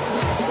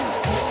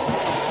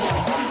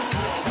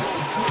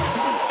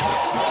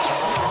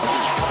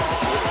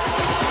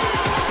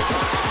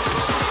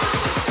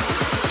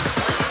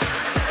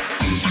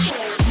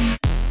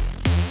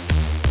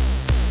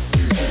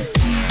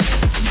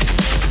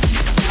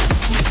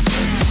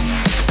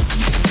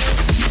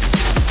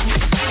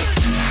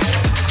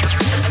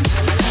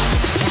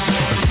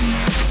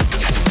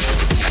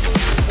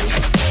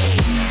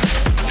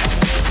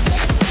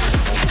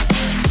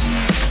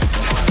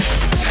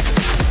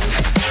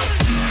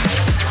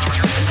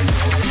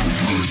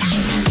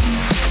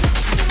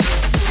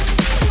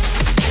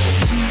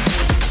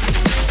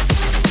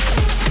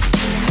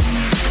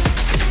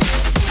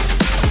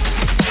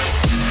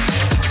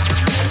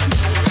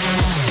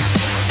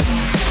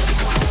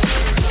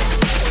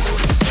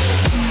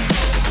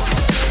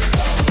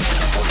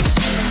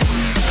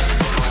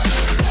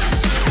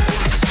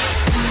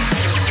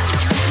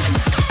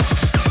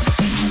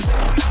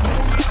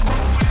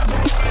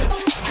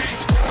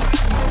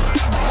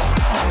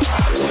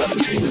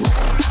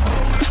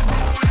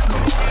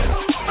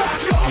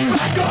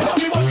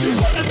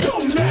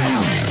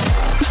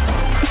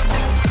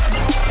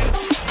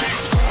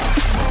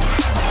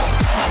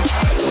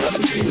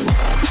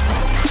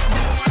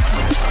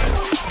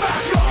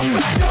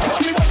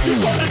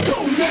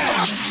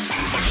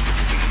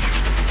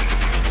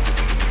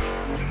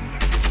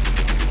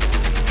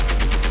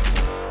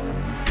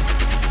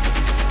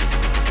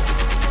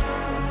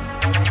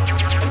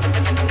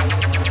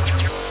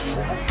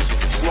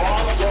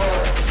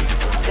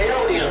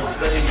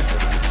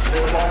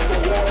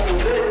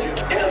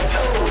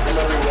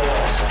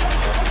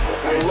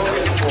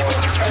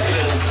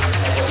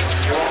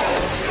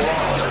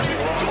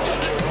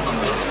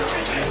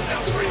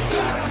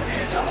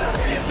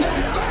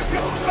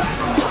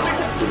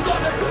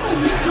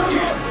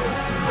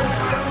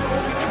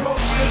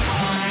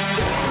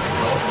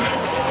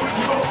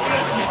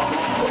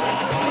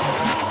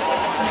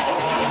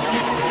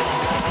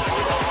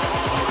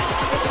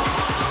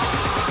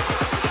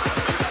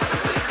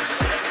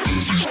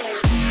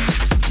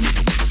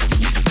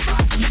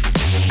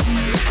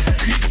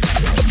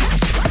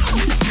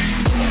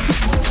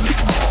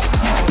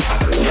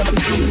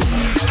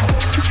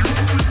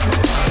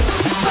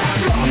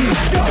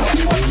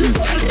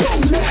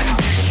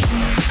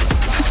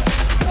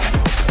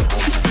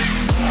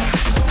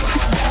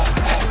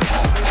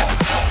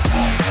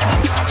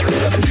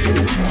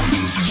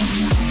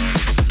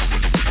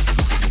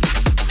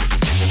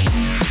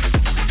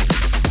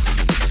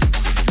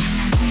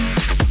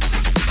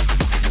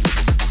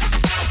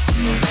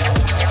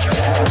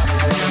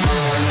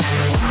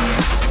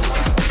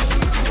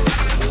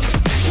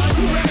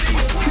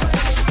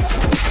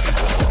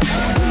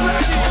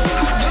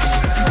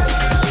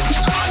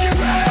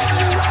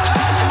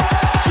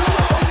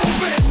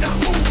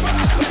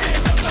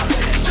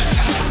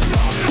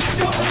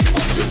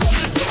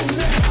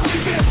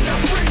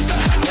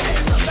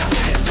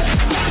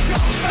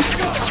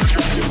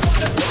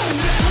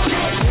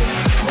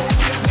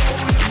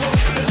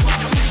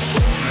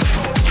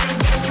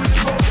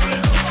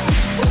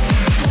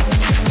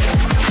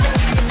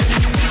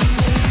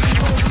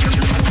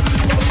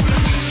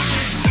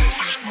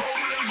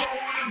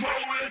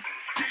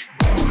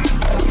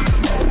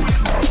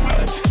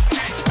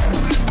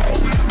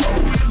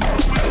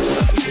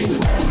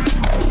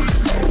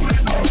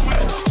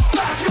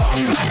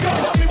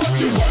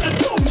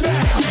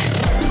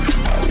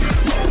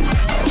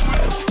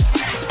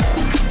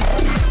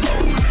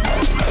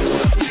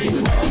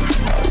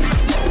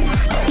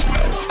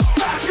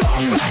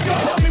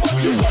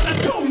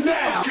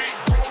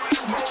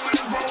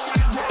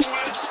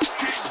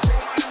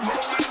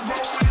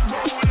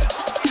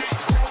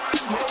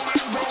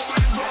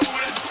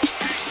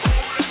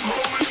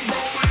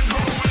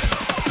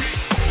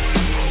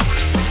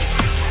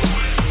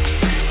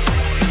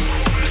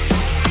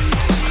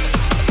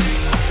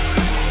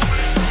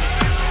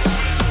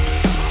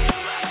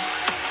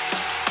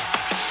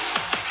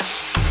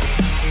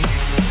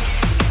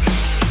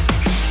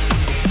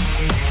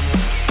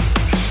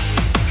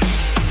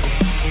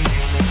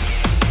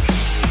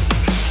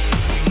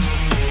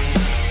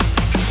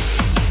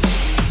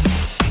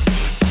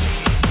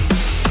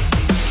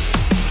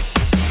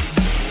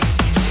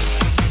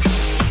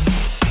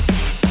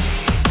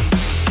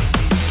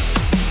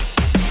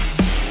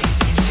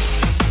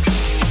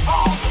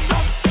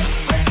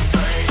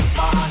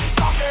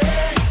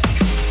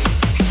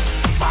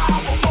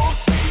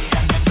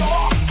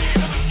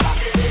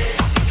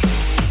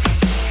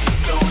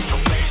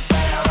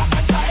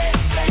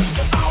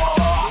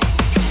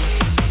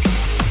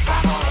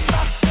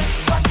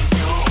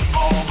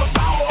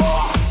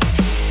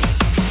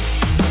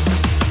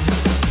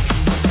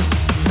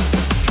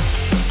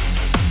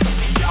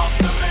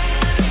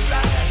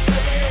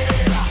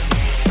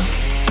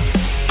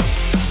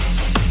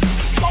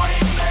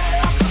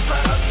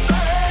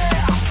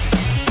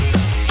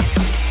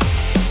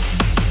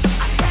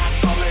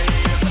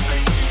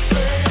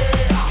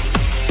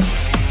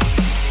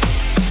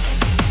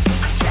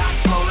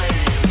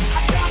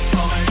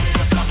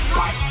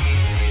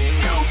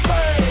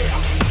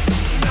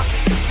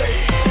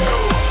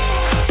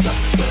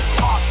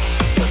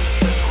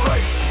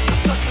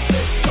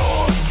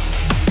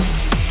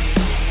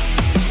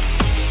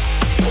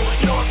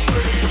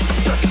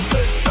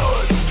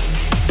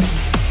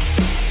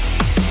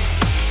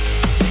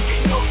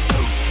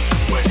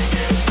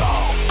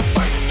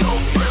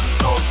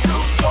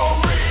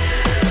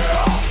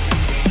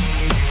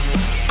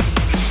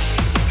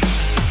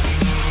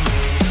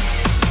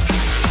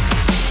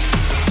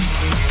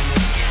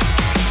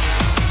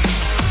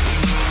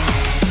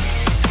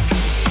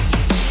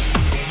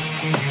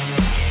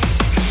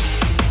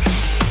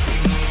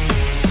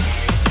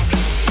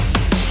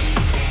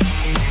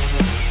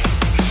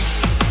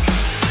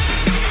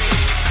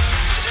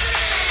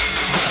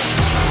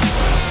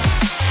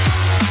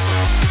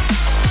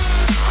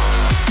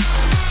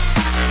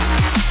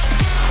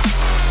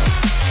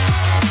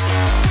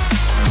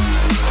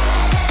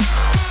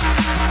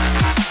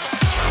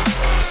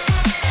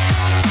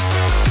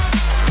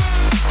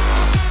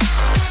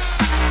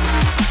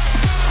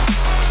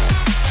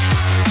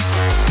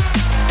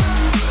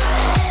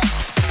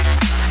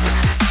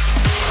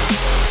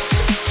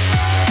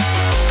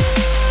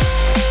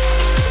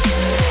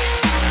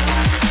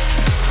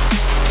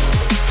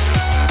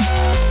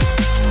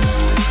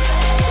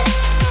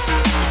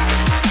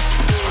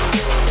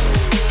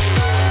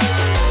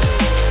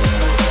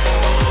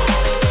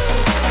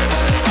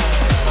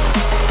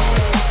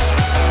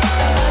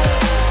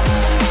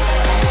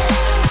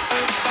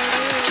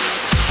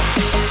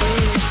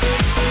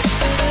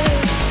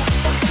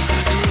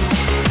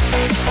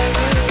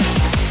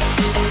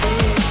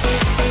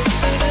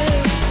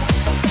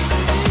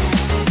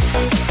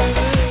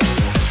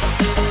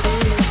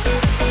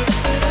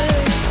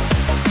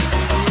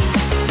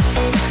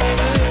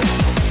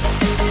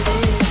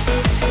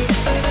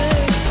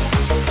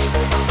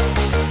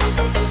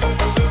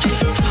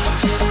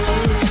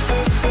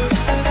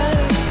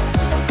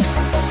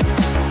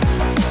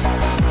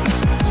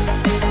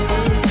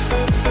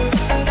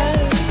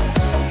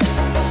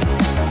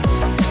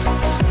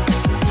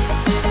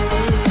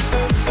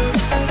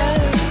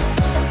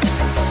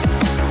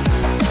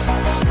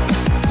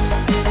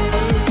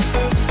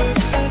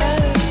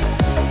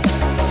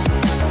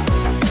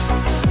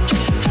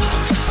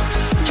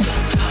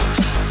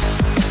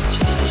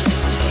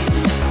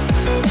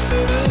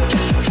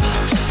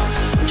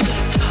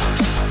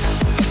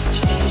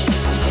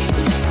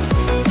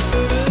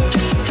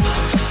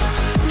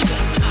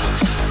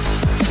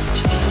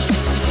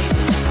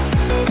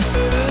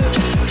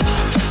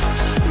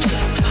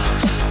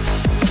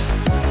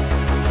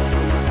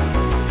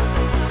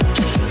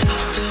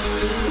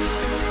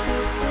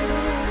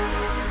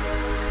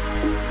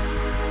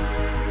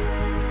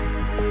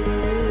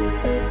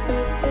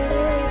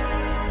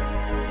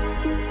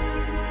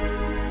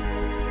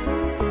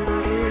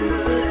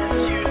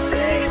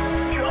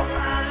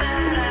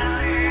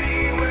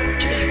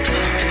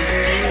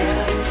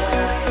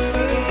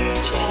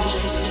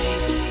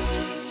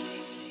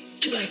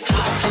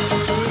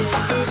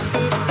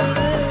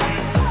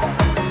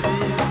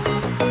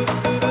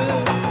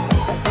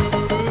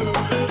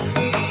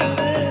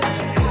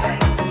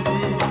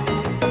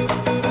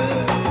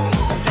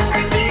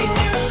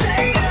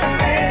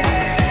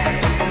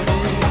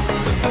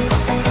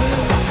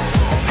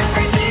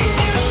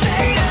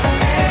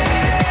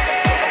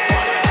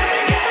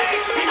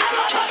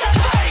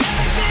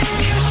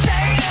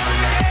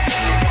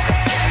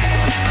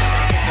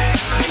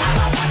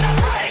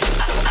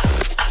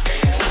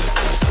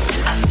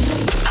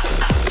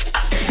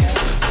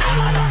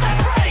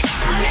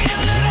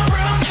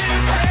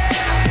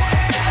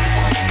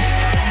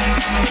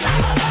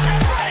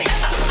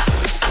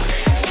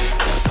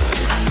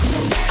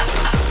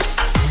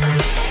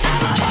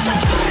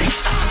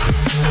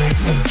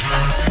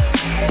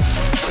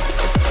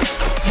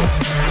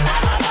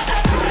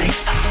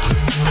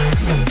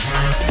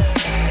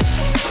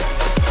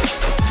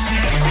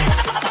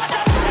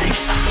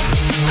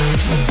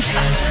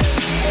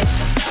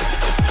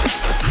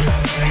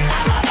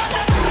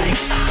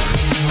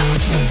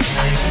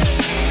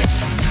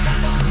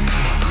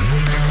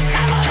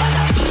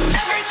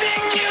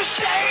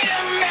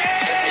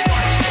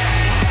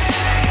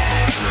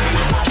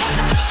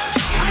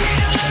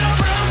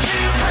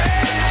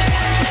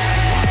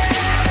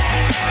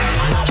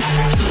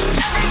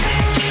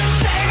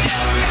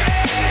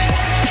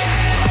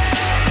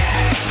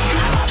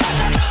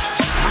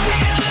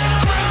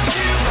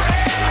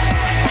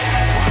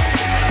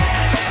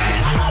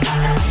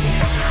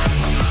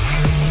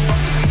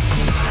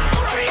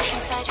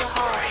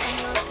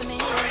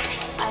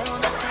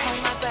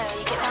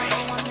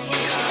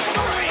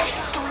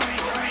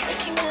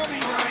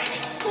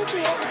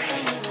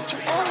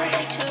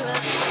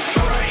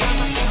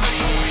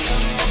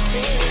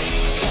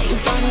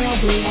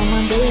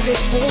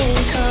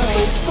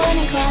 fun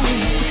and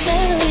crying, it was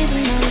never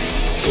even love.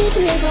 Did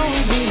you ever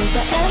want me, was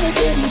I ever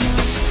good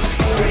enough?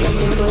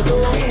 The boy's a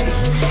liar,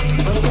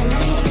 the boy's a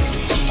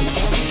liar. He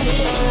doesn't see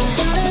ya,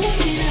 gotta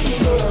look it up, the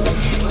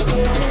boy's a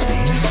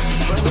liar,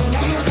 the boy's a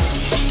liar.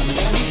 He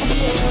doesn't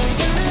see ya,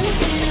 gotta look it up,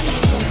 the boy.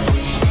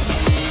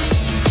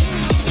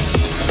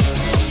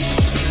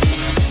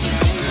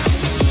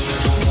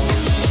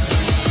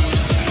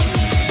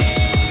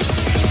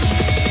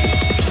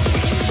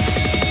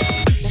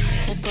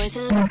 The boy's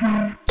a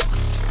liar.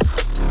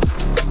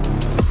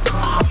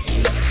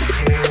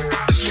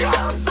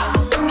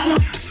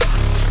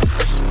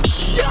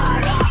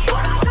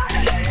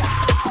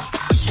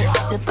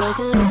 The boys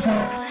are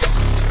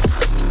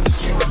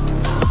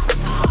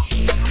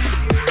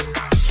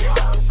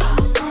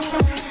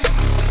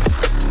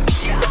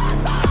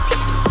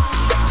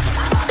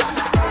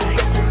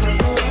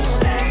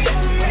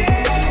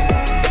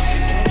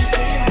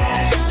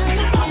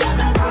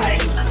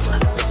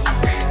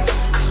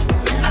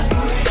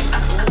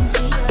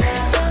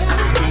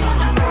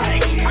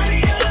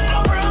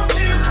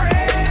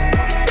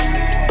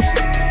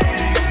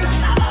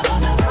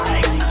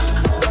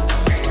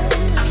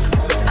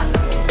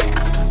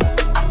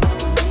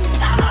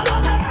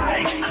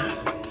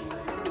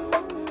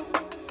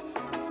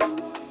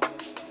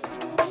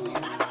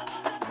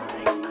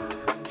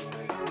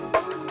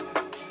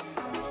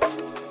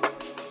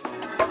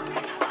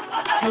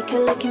take a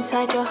look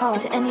inside your heart.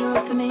 Is there any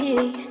room for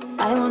me?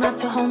 I won't have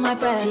to hold my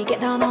breath till you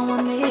get down on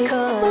one knee.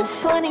 Cause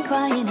was fun and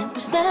crying, it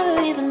was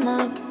never even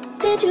love.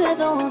 Did you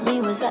ever want me?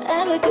 Was I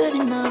ever good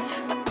enough?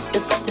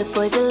 The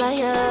boy's a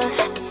liar,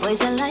 the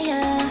boy's a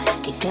liar.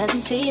 He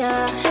doesn't see ya,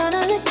 you're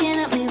not looking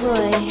at me,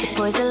 boy. The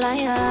boy's a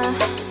liar,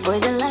 the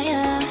boy's a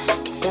liar.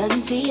 He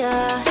doesn't see ya,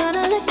 you're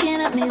not looking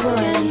at me, boy.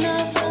 Good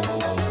enough,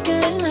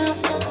 good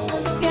enough,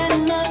 good enough,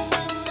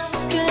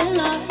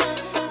 good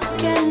enough,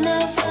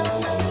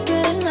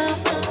 good enough.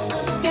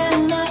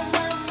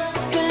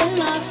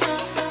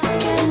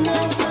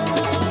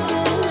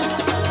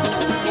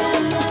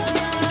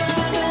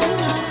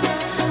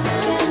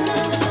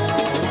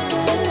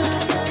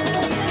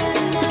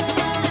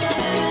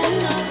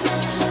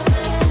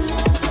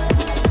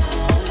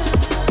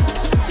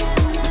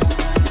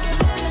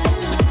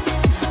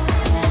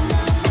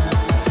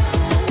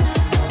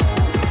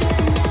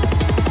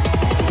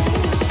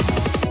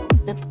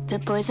 The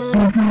boys are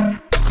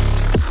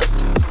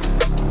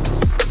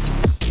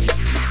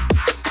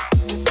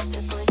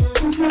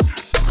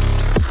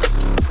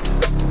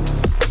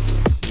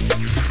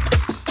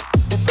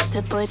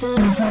the boys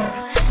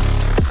are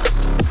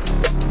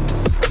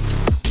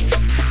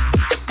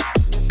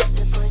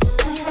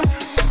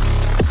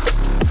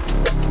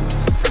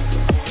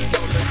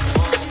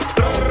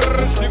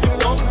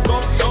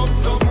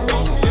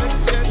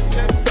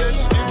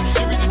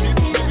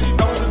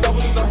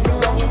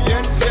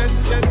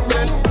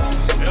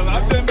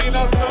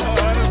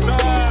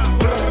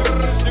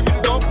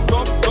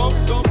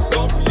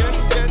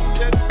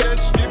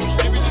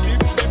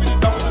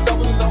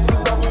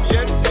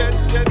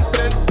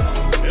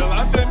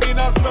Ela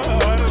termina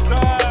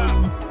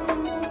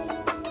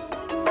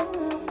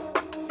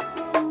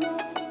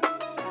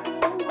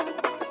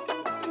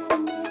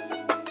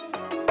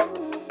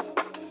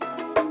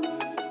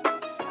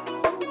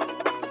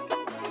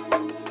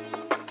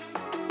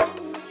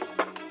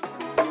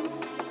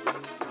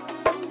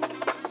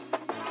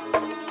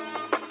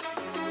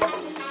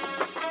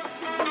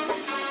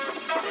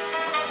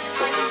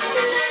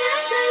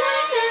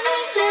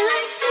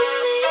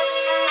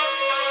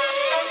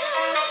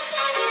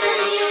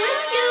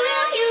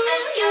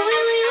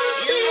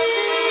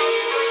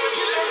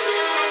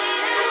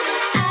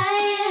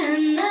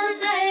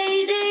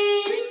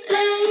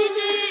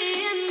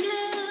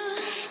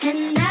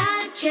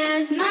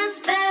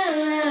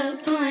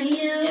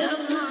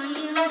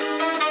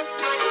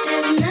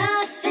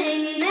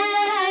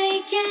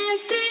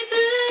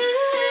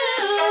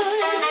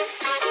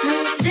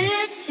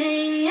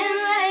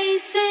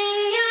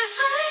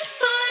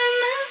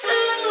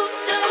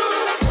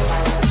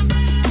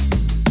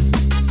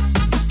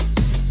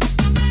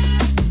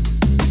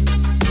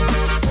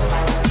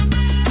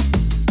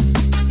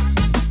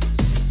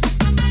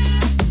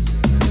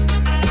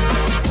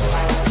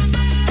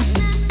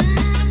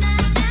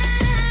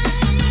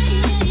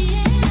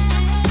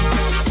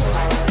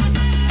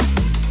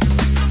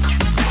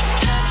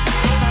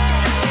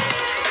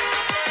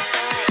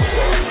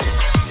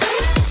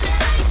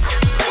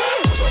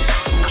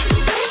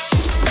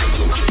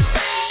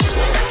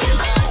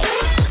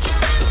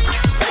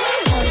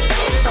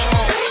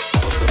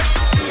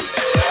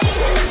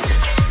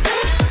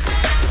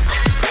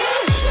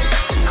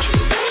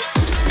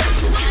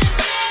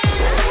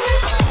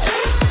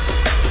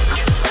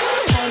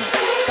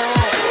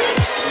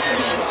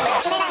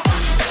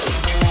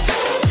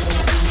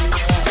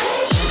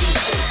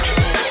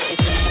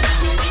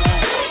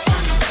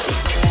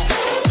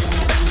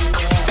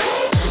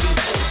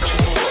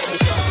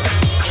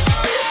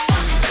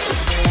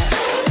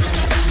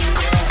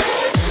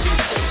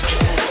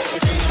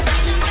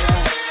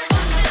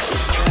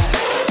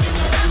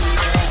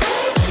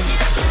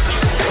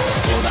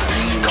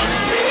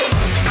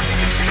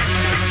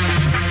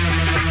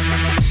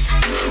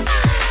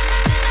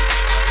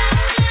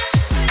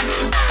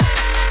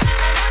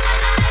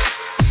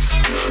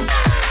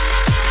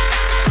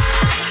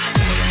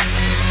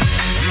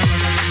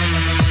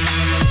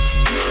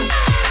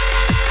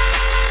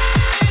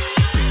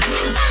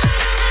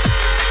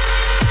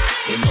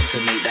to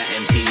make that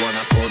MC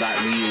wanna call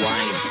that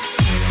rewind.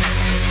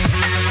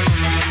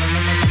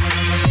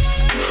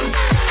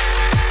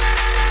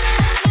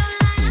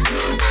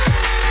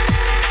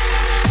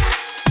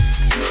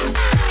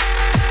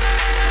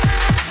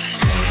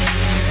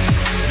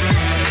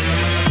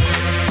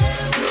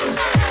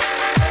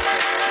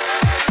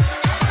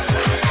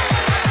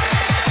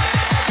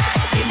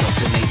 Enough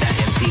to make that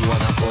MC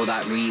wanna call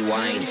that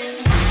rewind.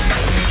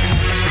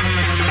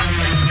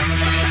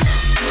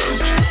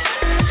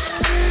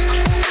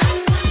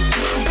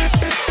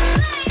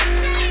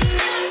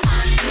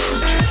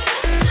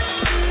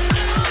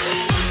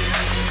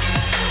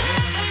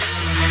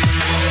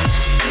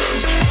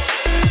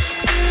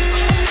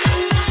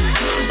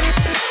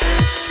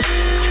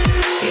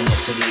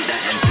 To make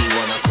that MC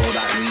wanna call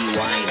that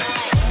rewind.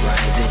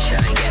 Rise and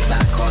shine, get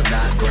back on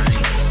that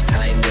grind.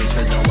 Time waits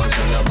for no one,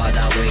 so nobody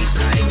waste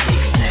time.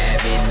 Kick snare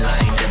in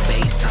line, the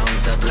bass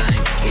sounds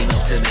sublime.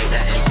 Enough to make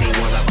that MC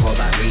wanna call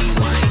that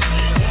rewind.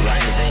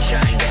 Rise and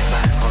shine, get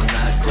back on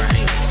that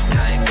grind.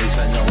 Time waits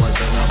for no one,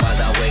 so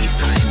nobody waste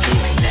time.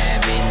 Kick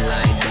snare in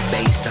line, the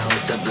bass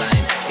sounds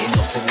sublime.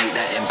 Enough to make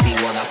that MC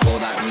wanna call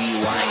that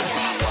rewind.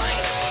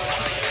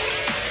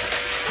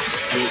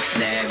 Kick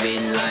snare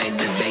in line,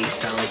 the bass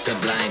sounds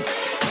sublime.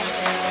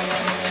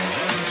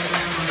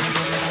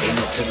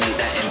 Enough to make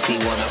that MC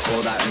wanna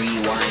call that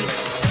rewind.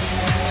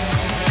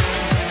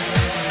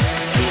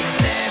 Kick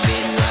snare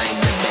in line,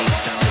 the bass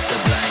sounds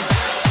sublime.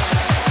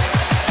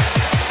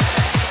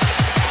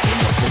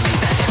 Enough to make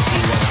that MC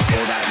wanna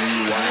call that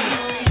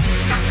rewind.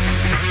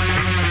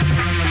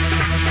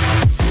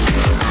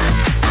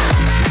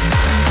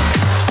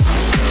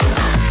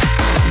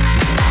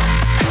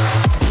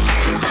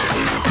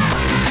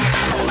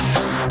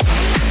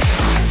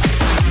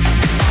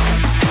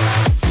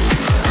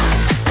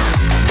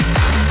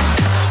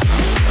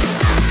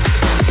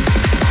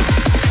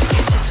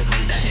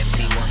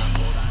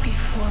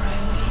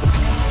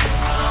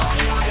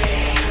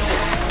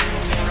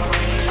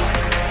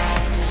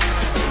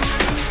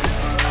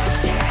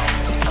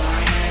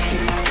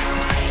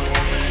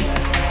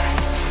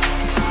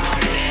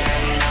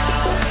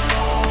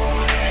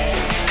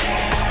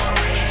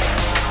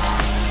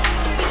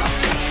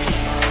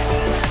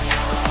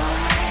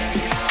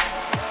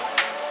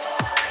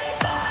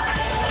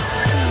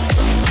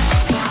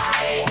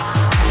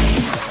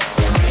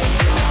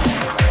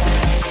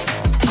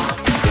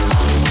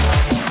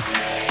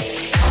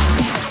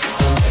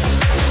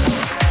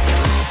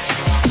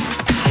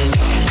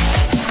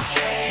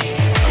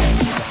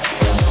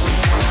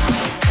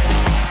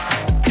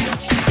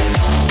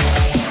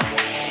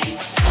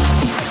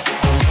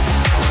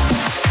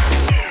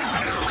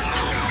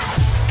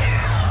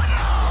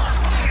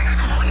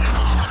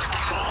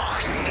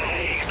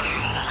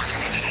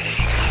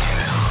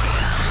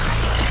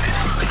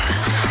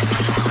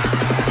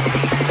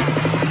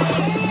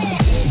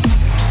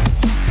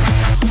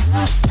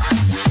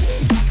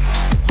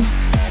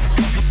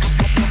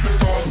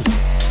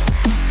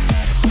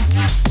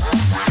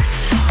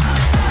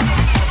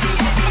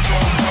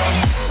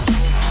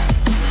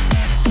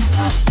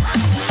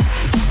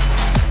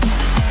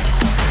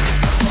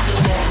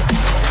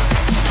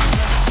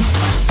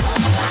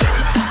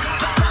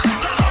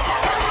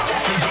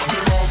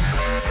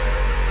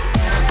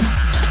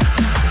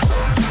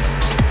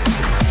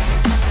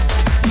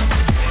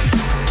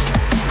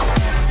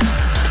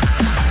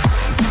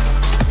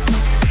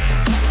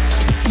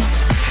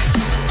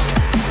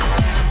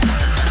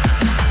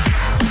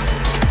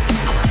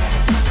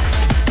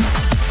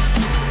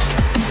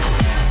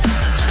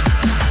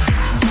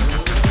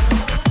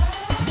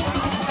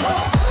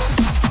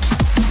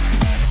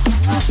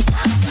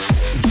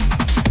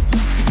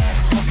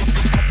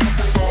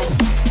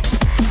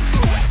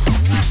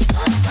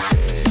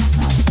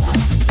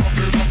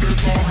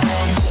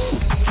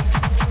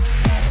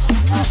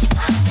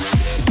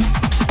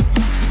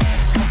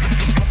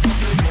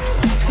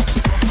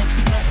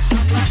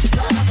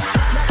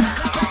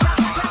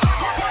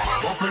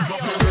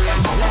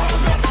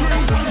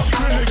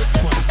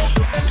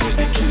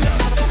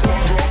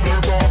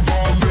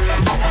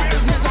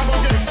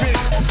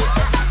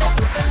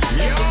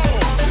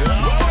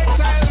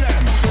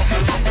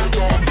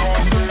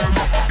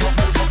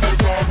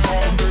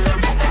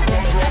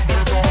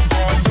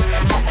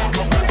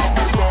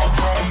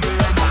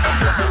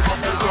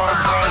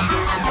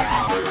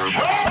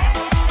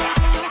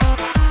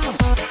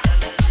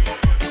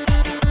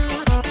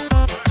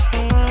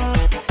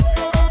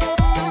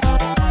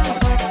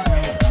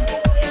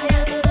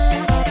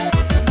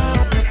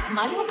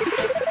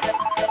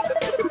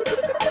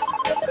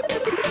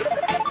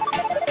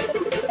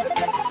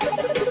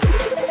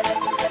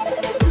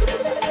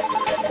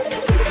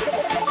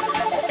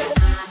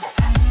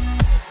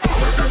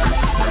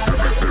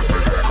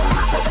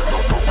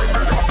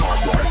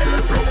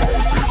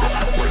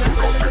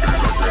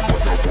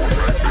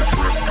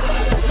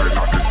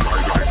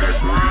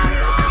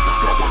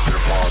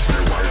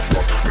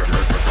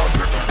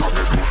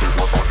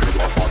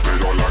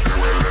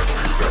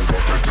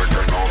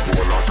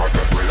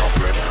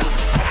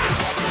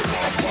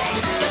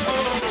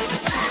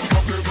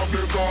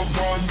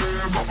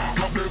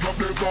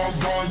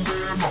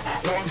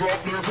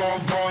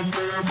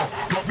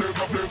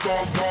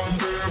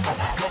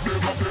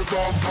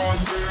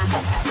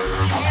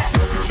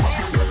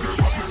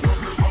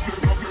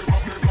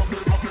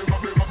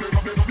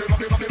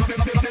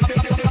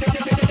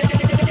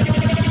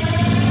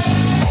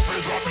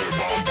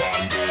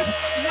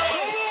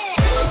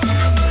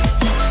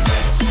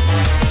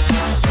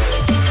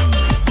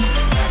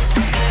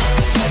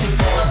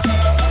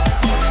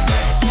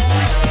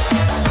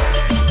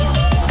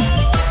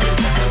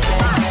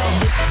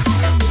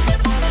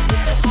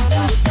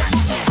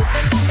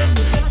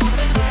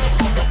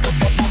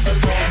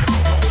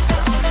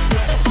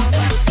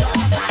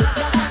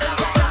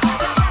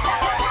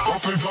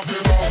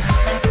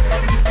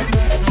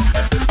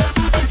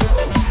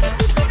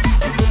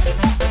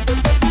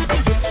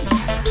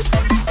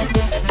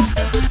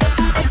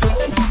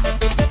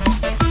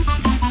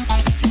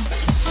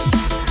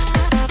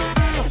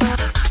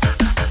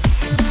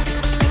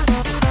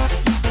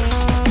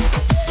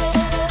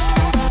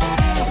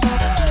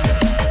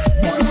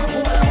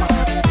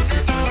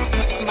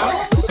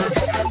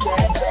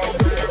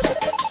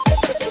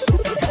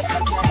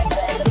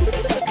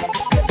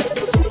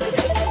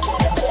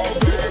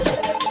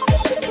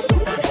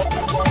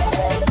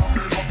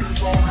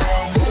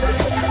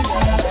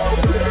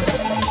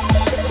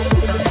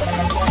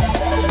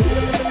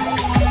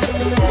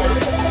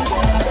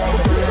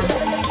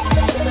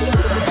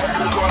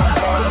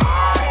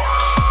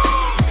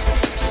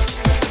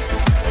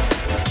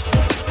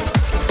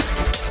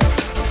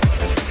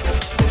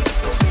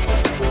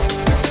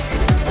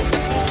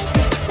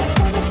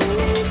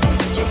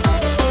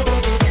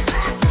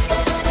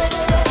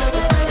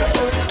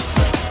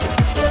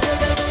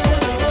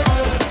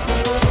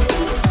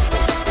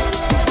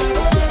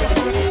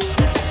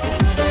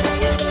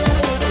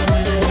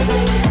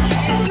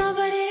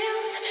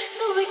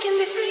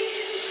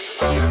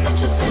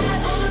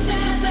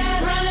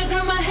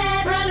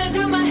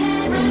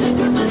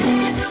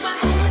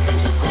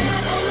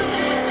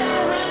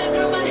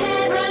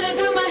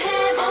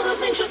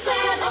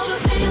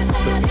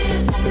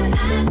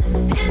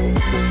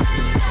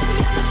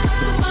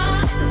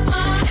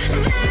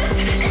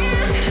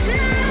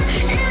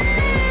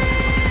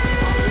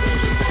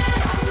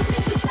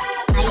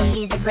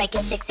 Break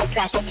it, fix it,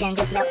 crash it, change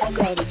it, no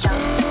upgrade it,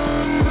 jump.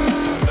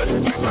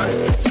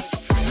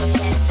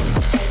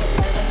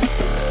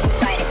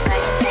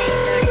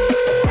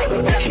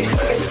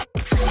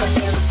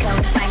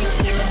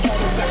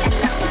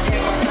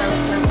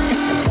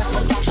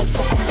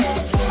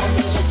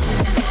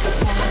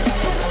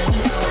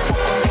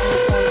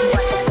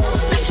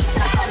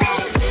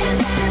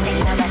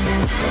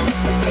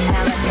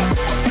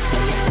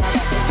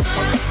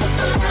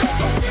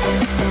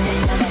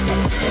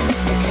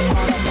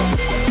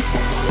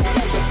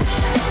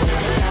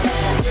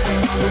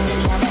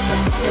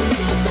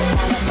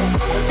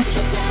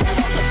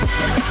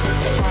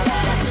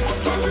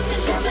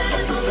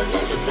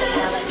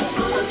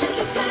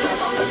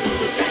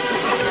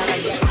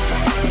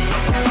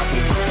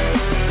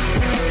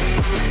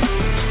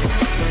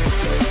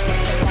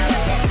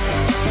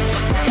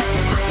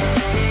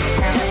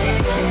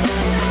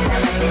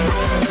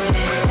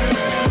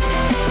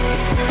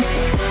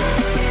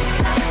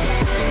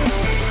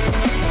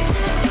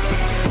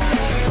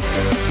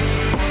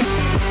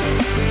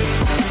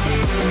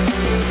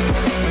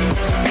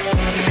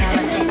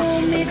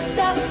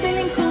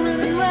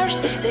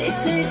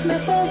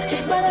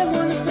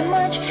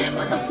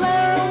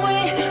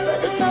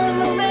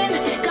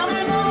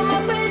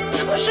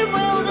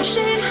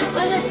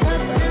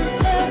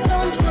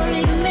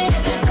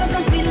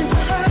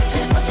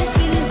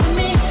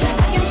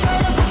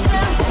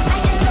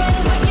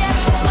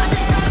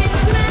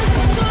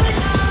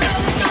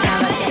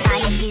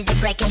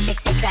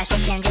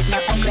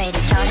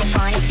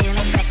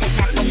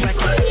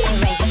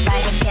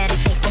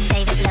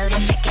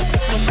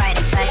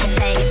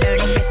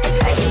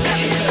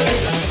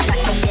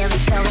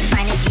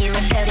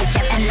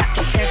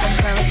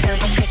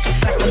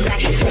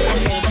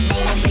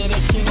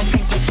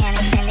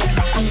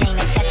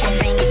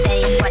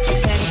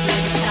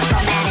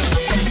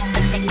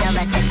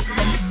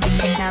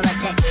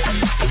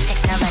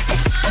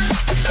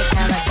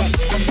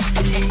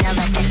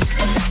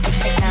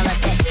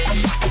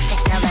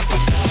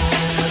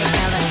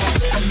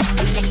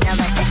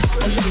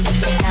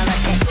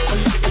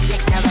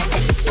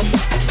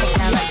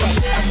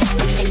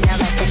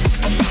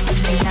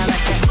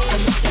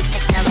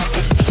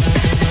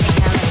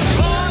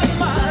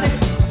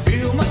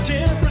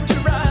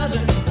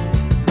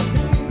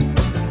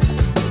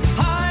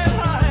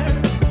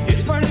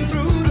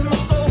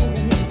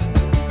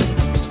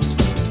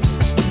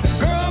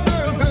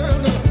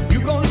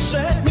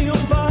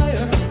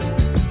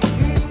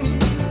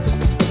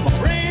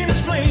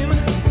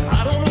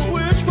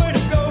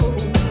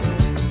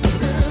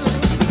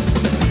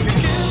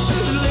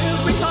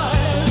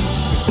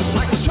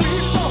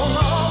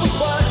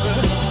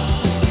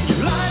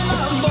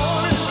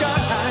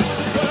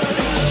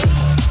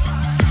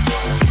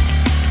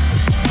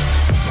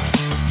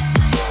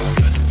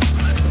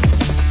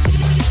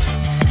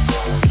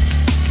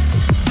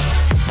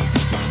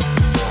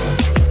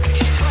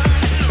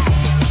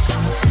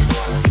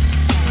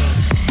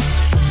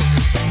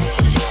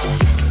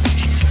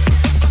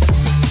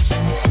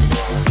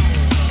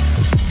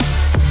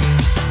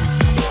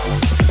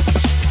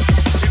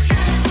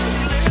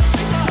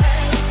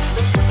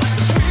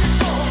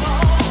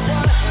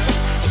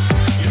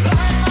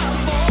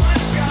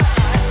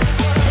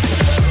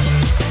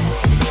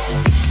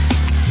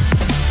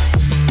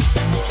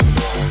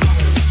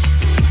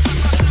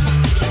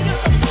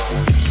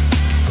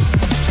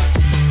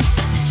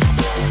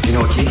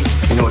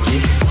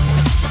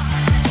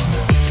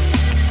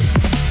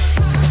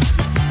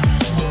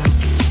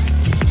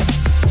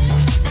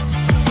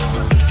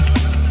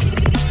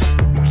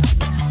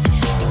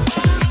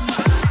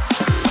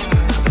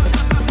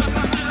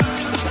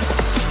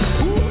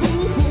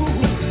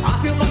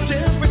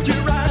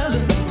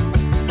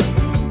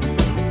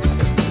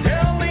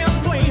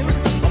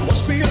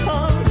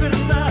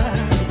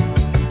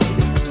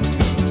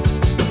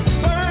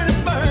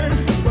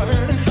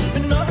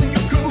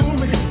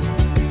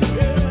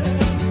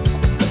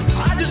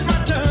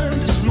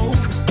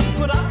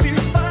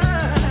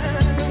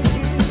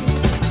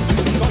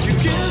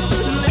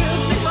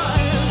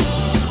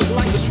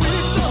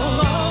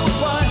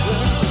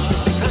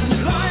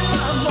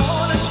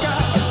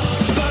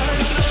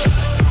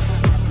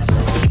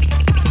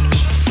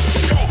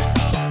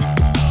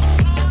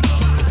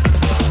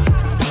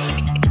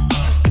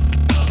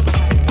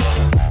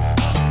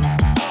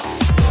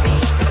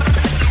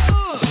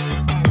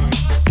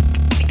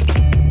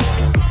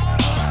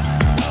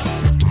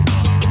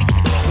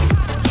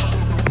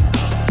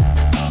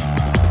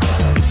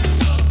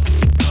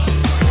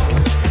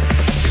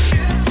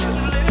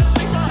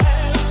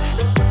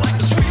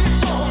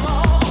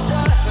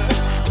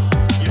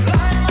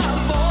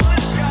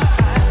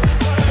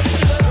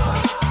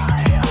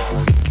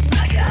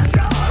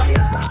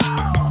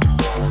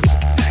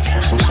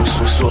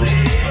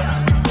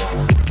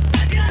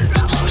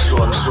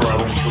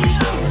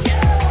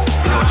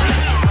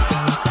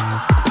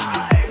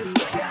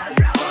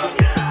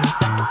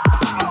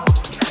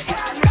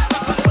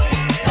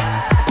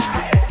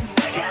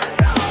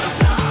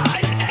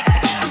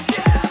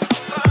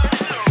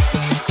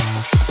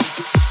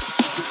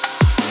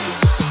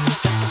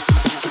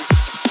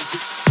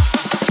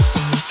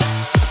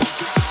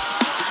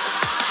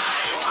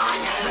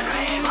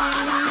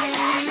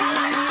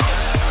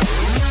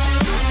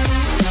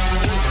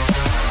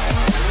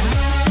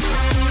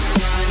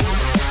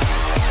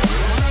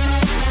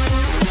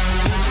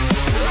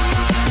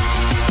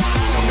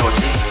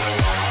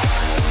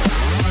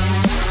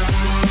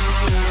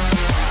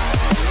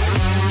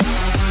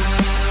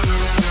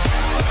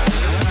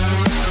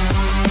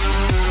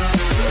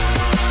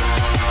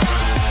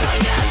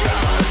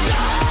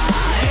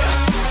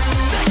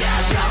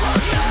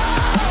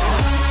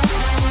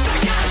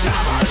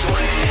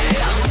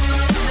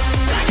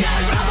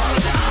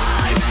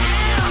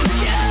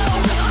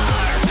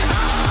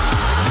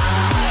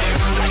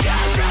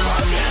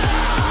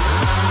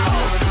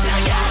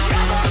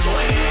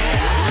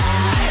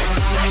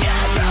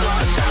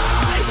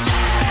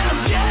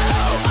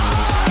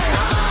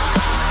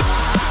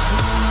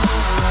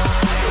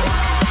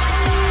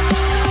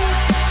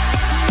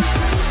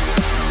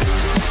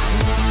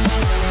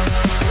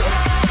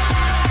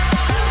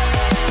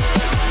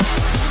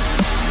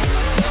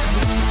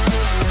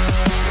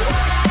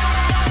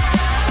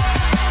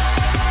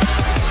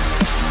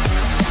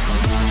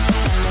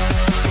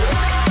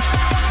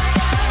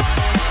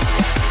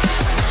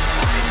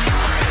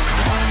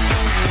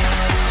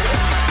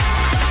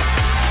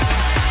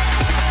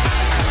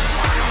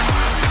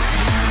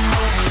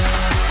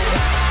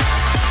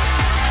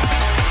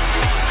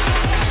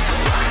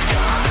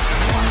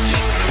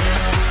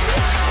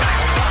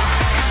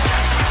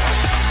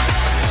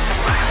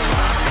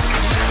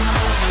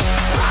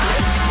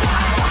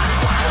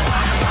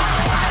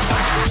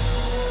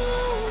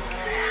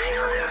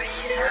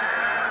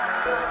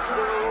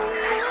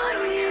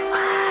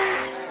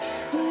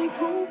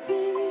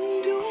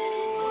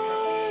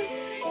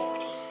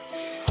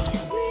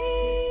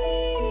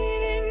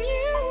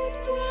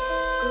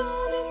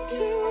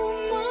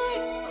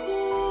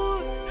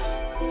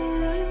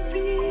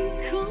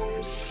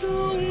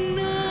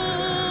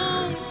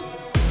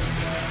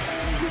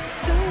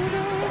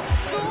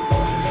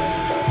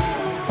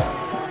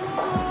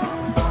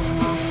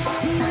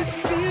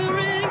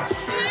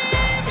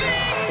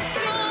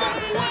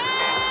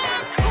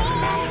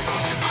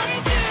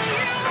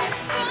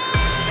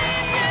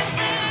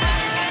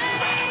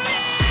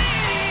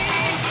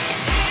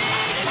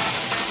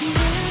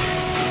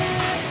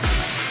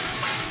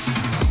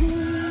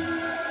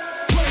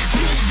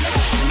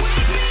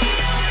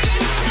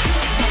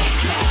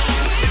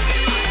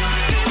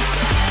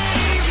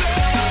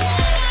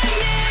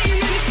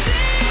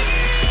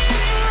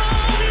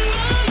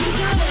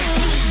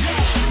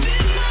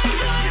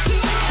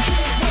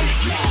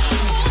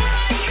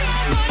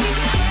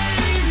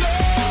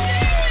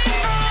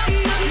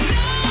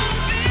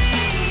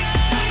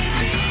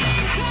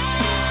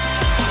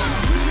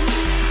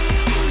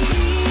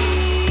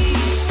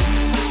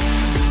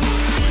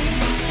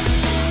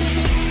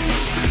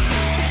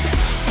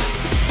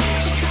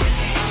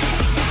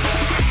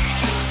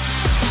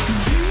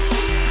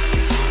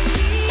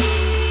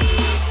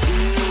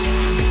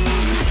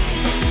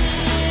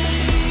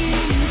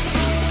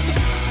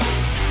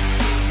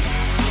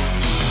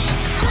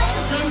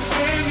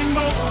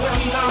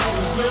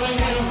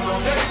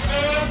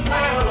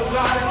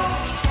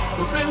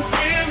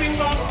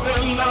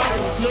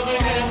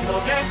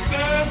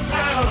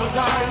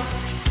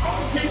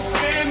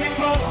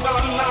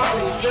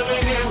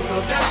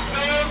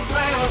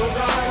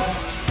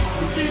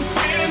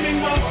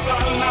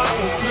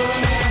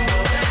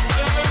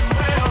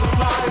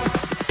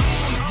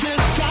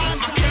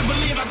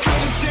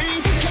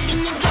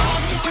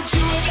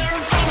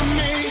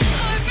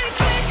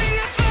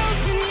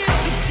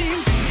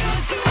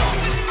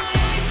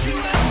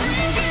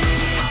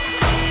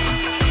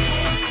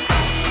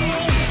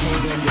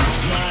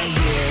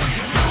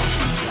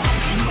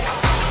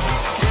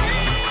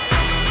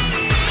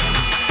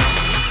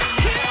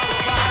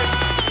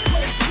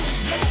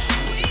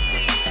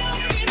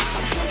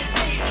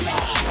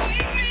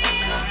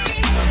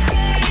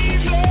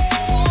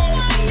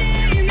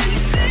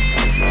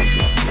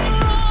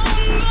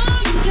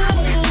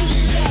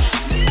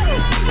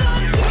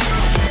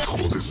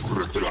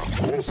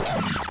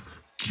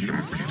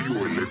 ¿Quién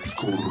pidió el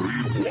épico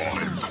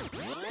rewind?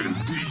 El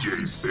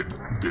DJ Set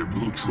de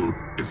Bluture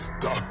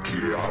está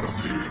que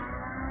arde.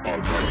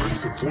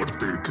 Agárrense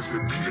fuerte que se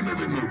viene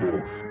de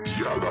nuevo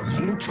y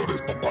hagan mucho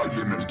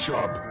despapalle en el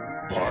chat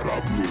para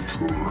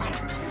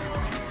Bluture.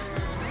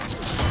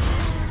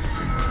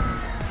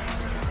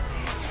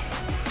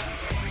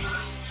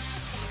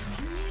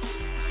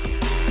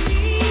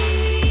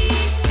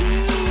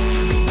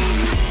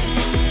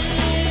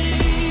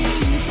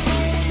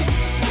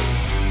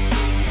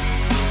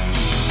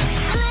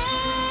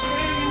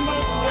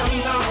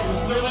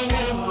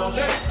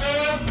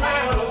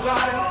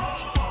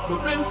 We've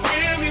been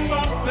spending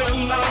most their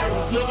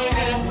lives living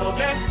in the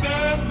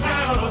gangster's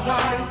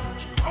paradise.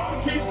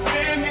 We keep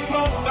spending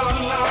most our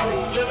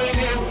lives living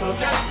in the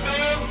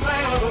gangster's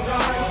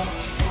paradise.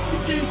 We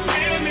keep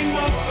spending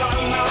most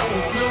our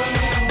lives living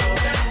in the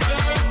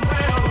gangster's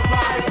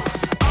paradise.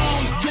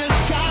 All this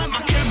time,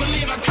 I can't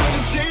believe I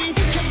couldn't see.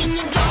 Kept in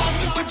the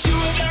dark, but you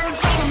were there in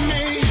front of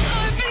me.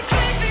 I've been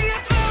sleeping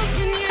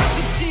 1,000 years,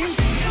 it seems.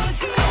 Got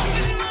to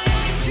open my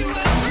eyes to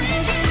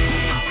everything.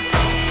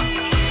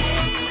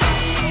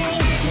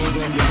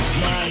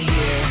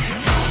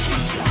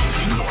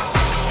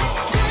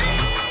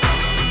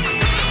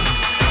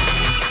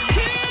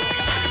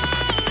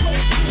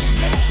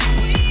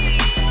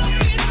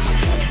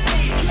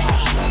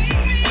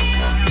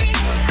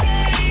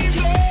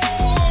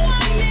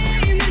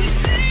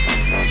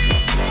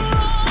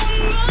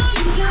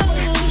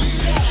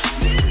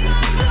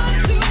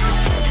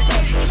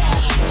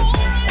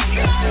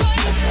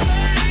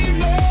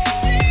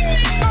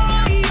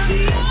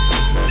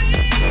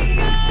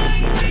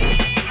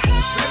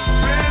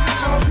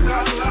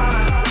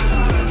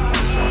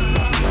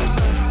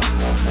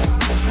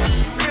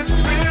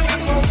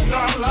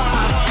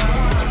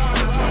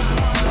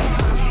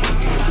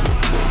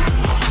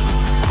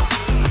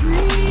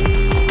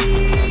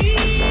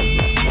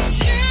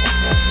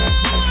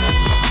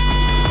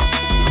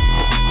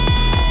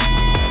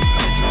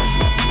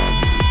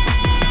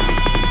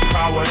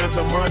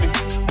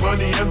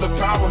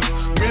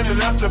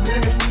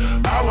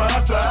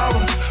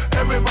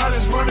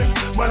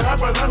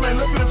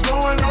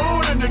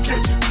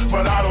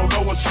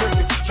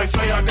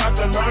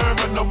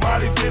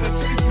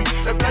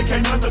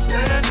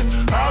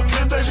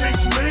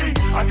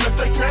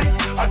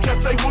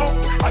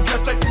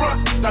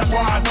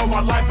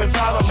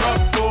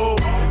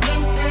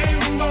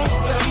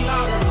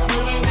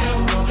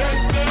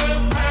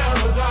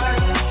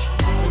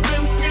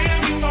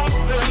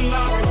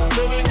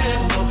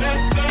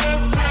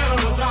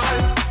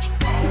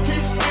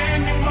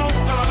 Spending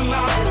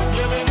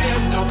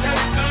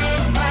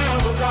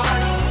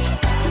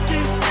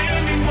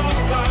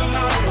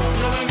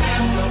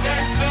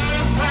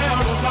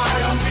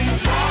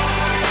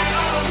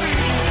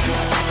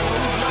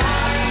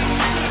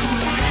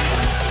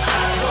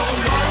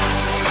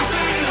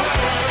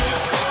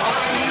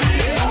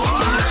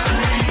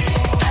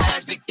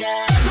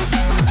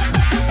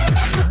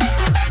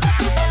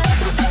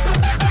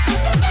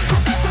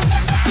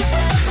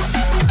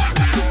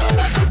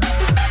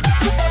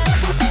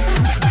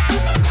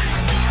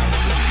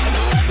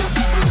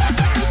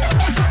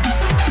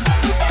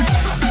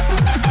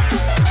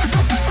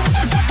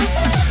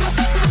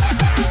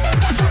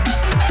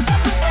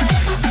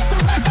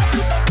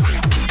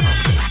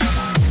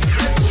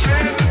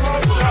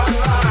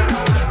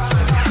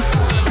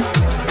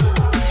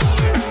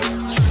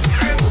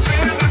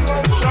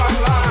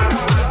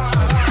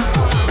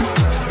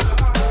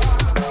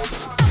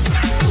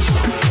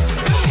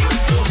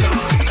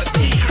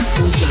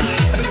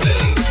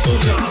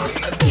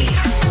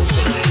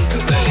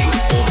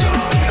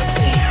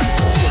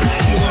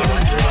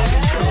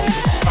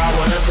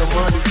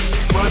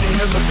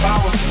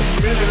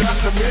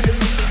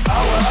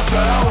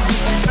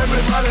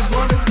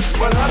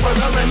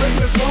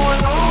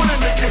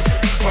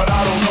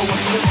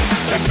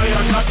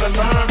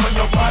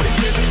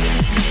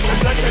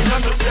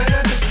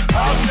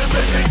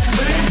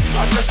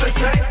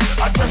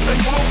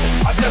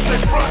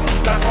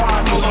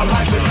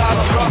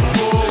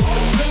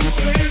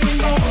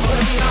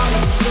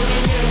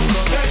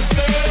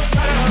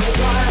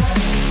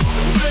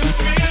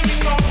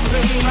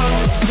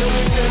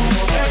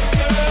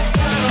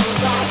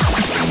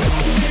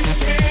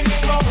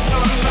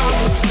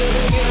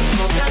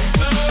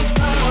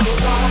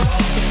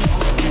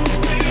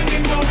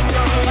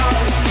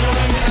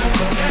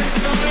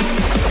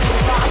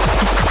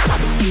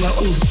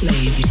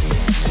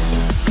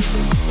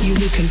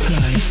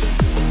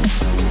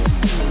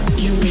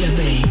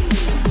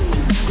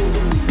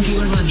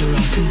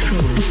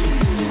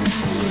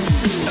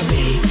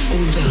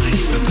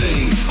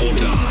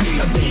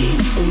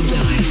or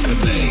die.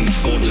 Obey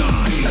or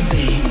die.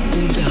 Obey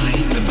or die.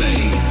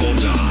 Obey or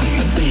die.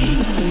 Obey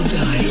or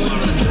die. You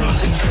are under our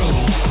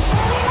control.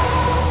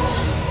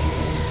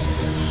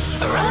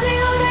 Running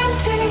on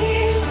empty,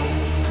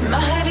 my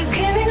head is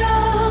giving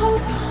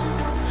up,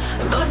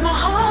 but my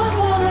heart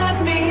won't let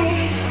me.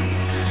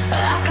 I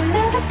can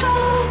never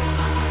stop,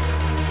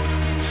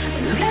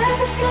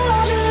 never slow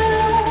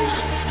down.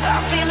 I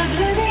feel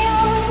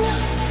oblivion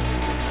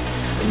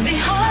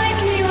behind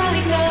me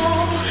right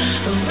now.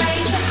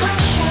 Raise the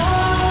pressure,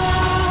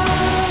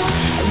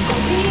 go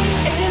deep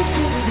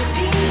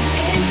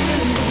into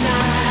the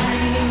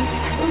night.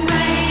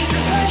 Raise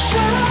the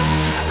pressure,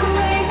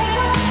 raise it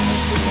up.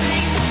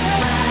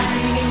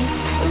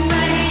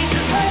 Raise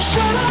the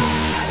pressure,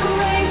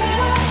 raise it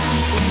up,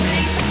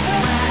 raise the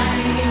pressure,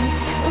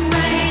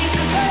 raise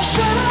the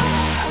pressure,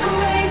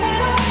 raise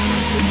it up,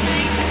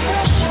 raise the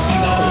pressure.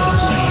 You are all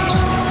slaves.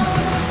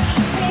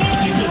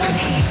 You look at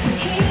me.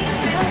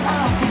 Keep it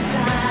up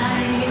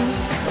inside.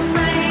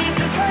 Raise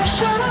the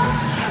pressure,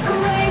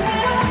 raise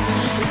it up,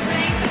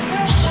 raise the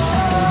pressure.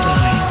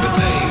 Die,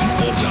 obey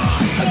or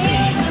die.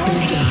 Obey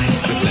or die.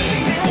 Obey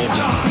or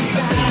die.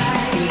 Obey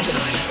or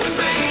die.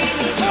 Obey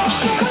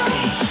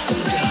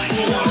or die.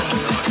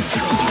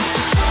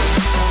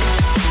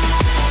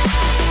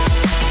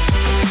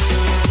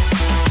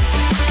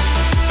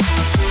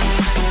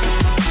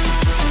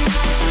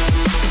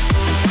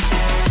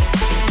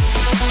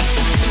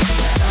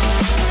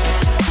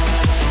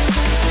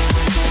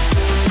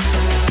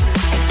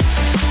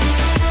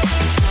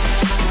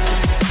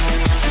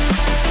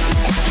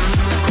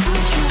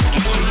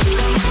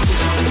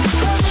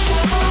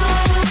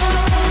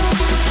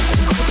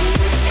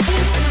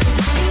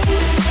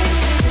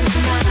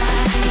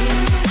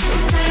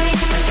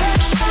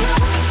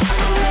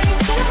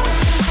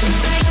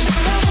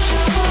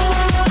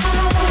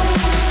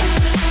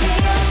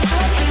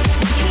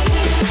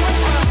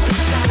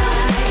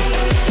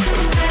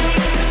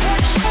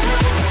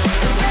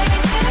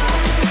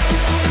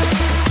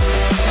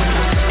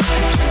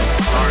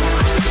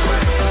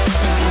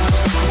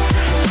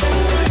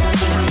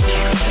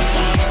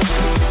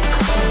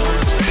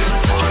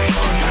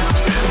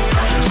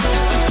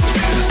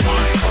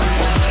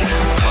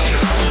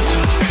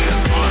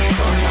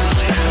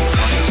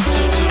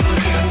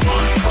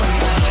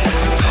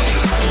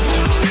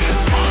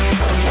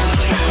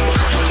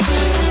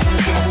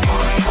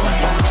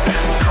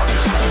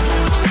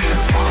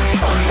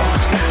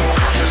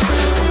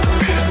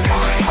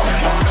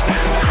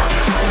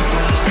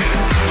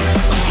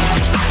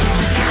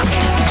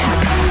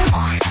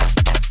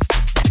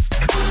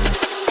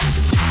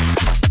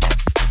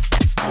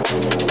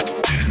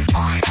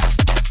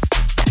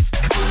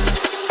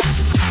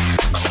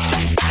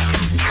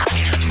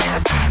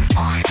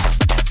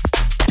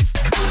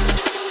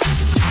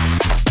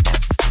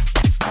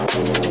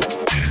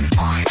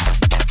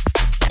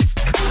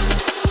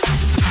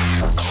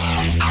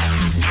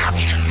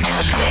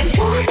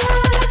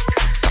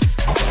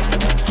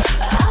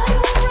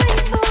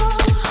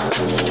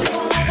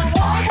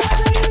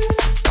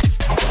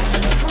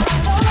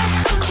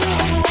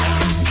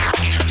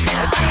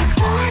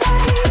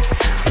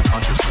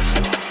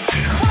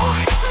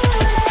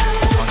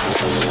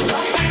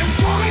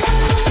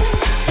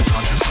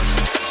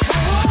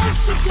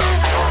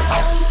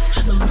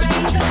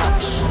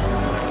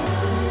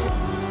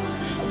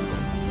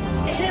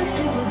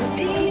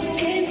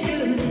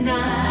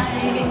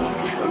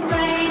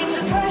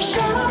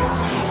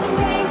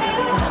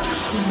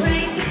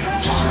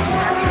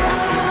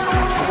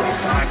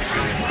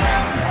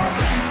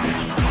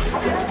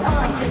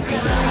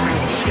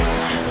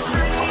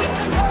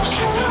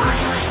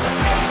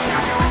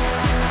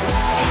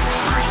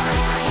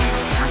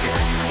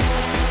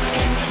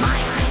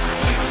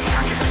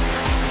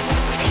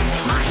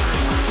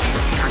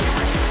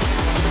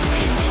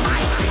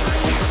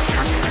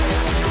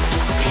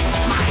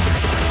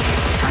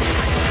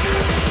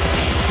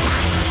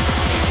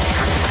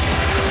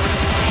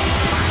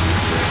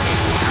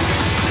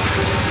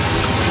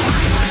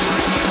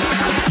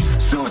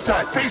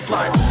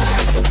 Baseline.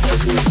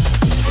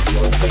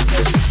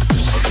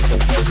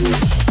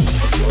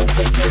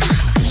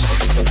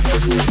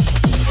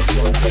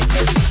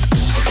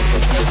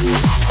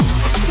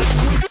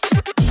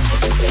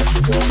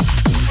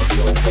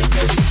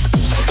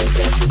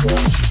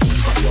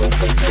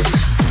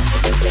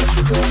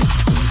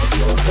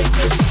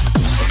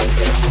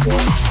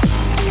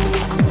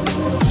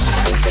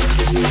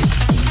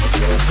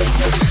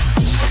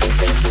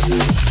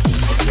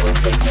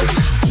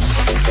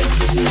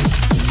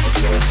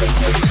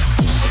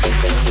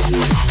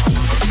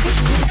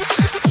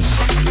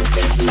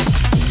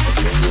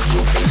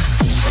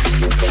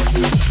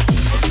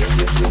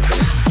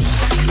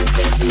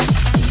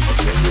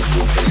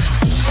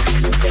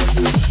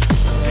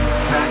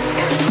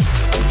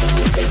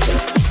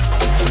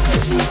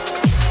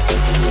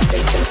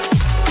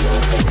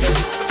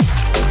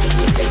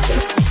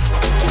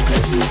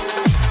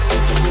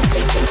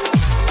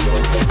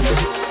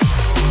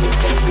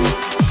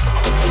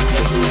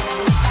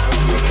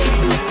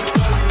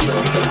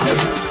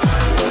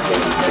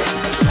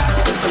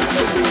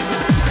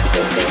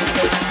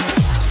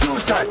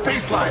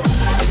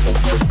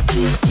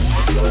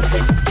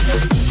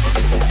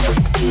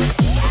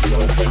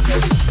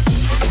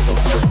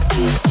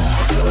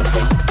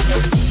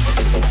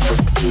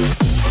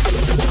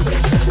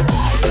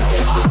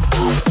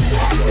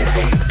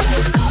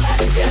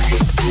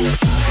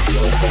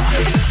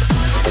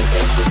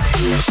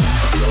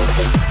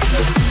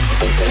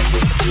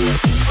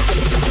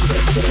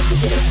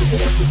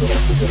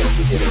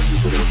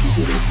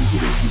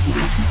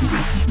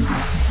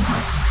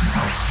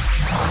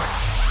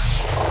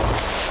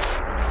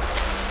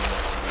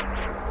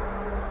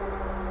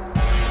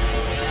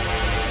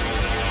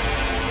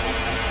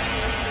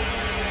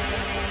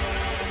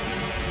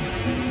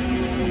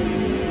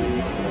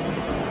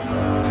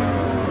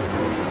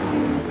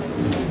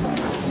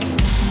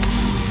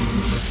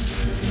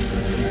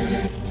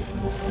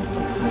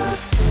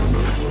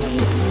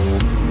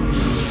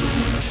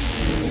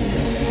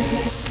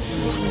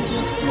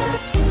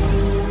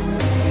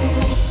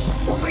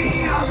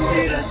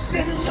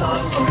 Citizens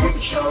of the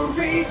future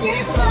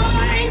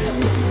redefined.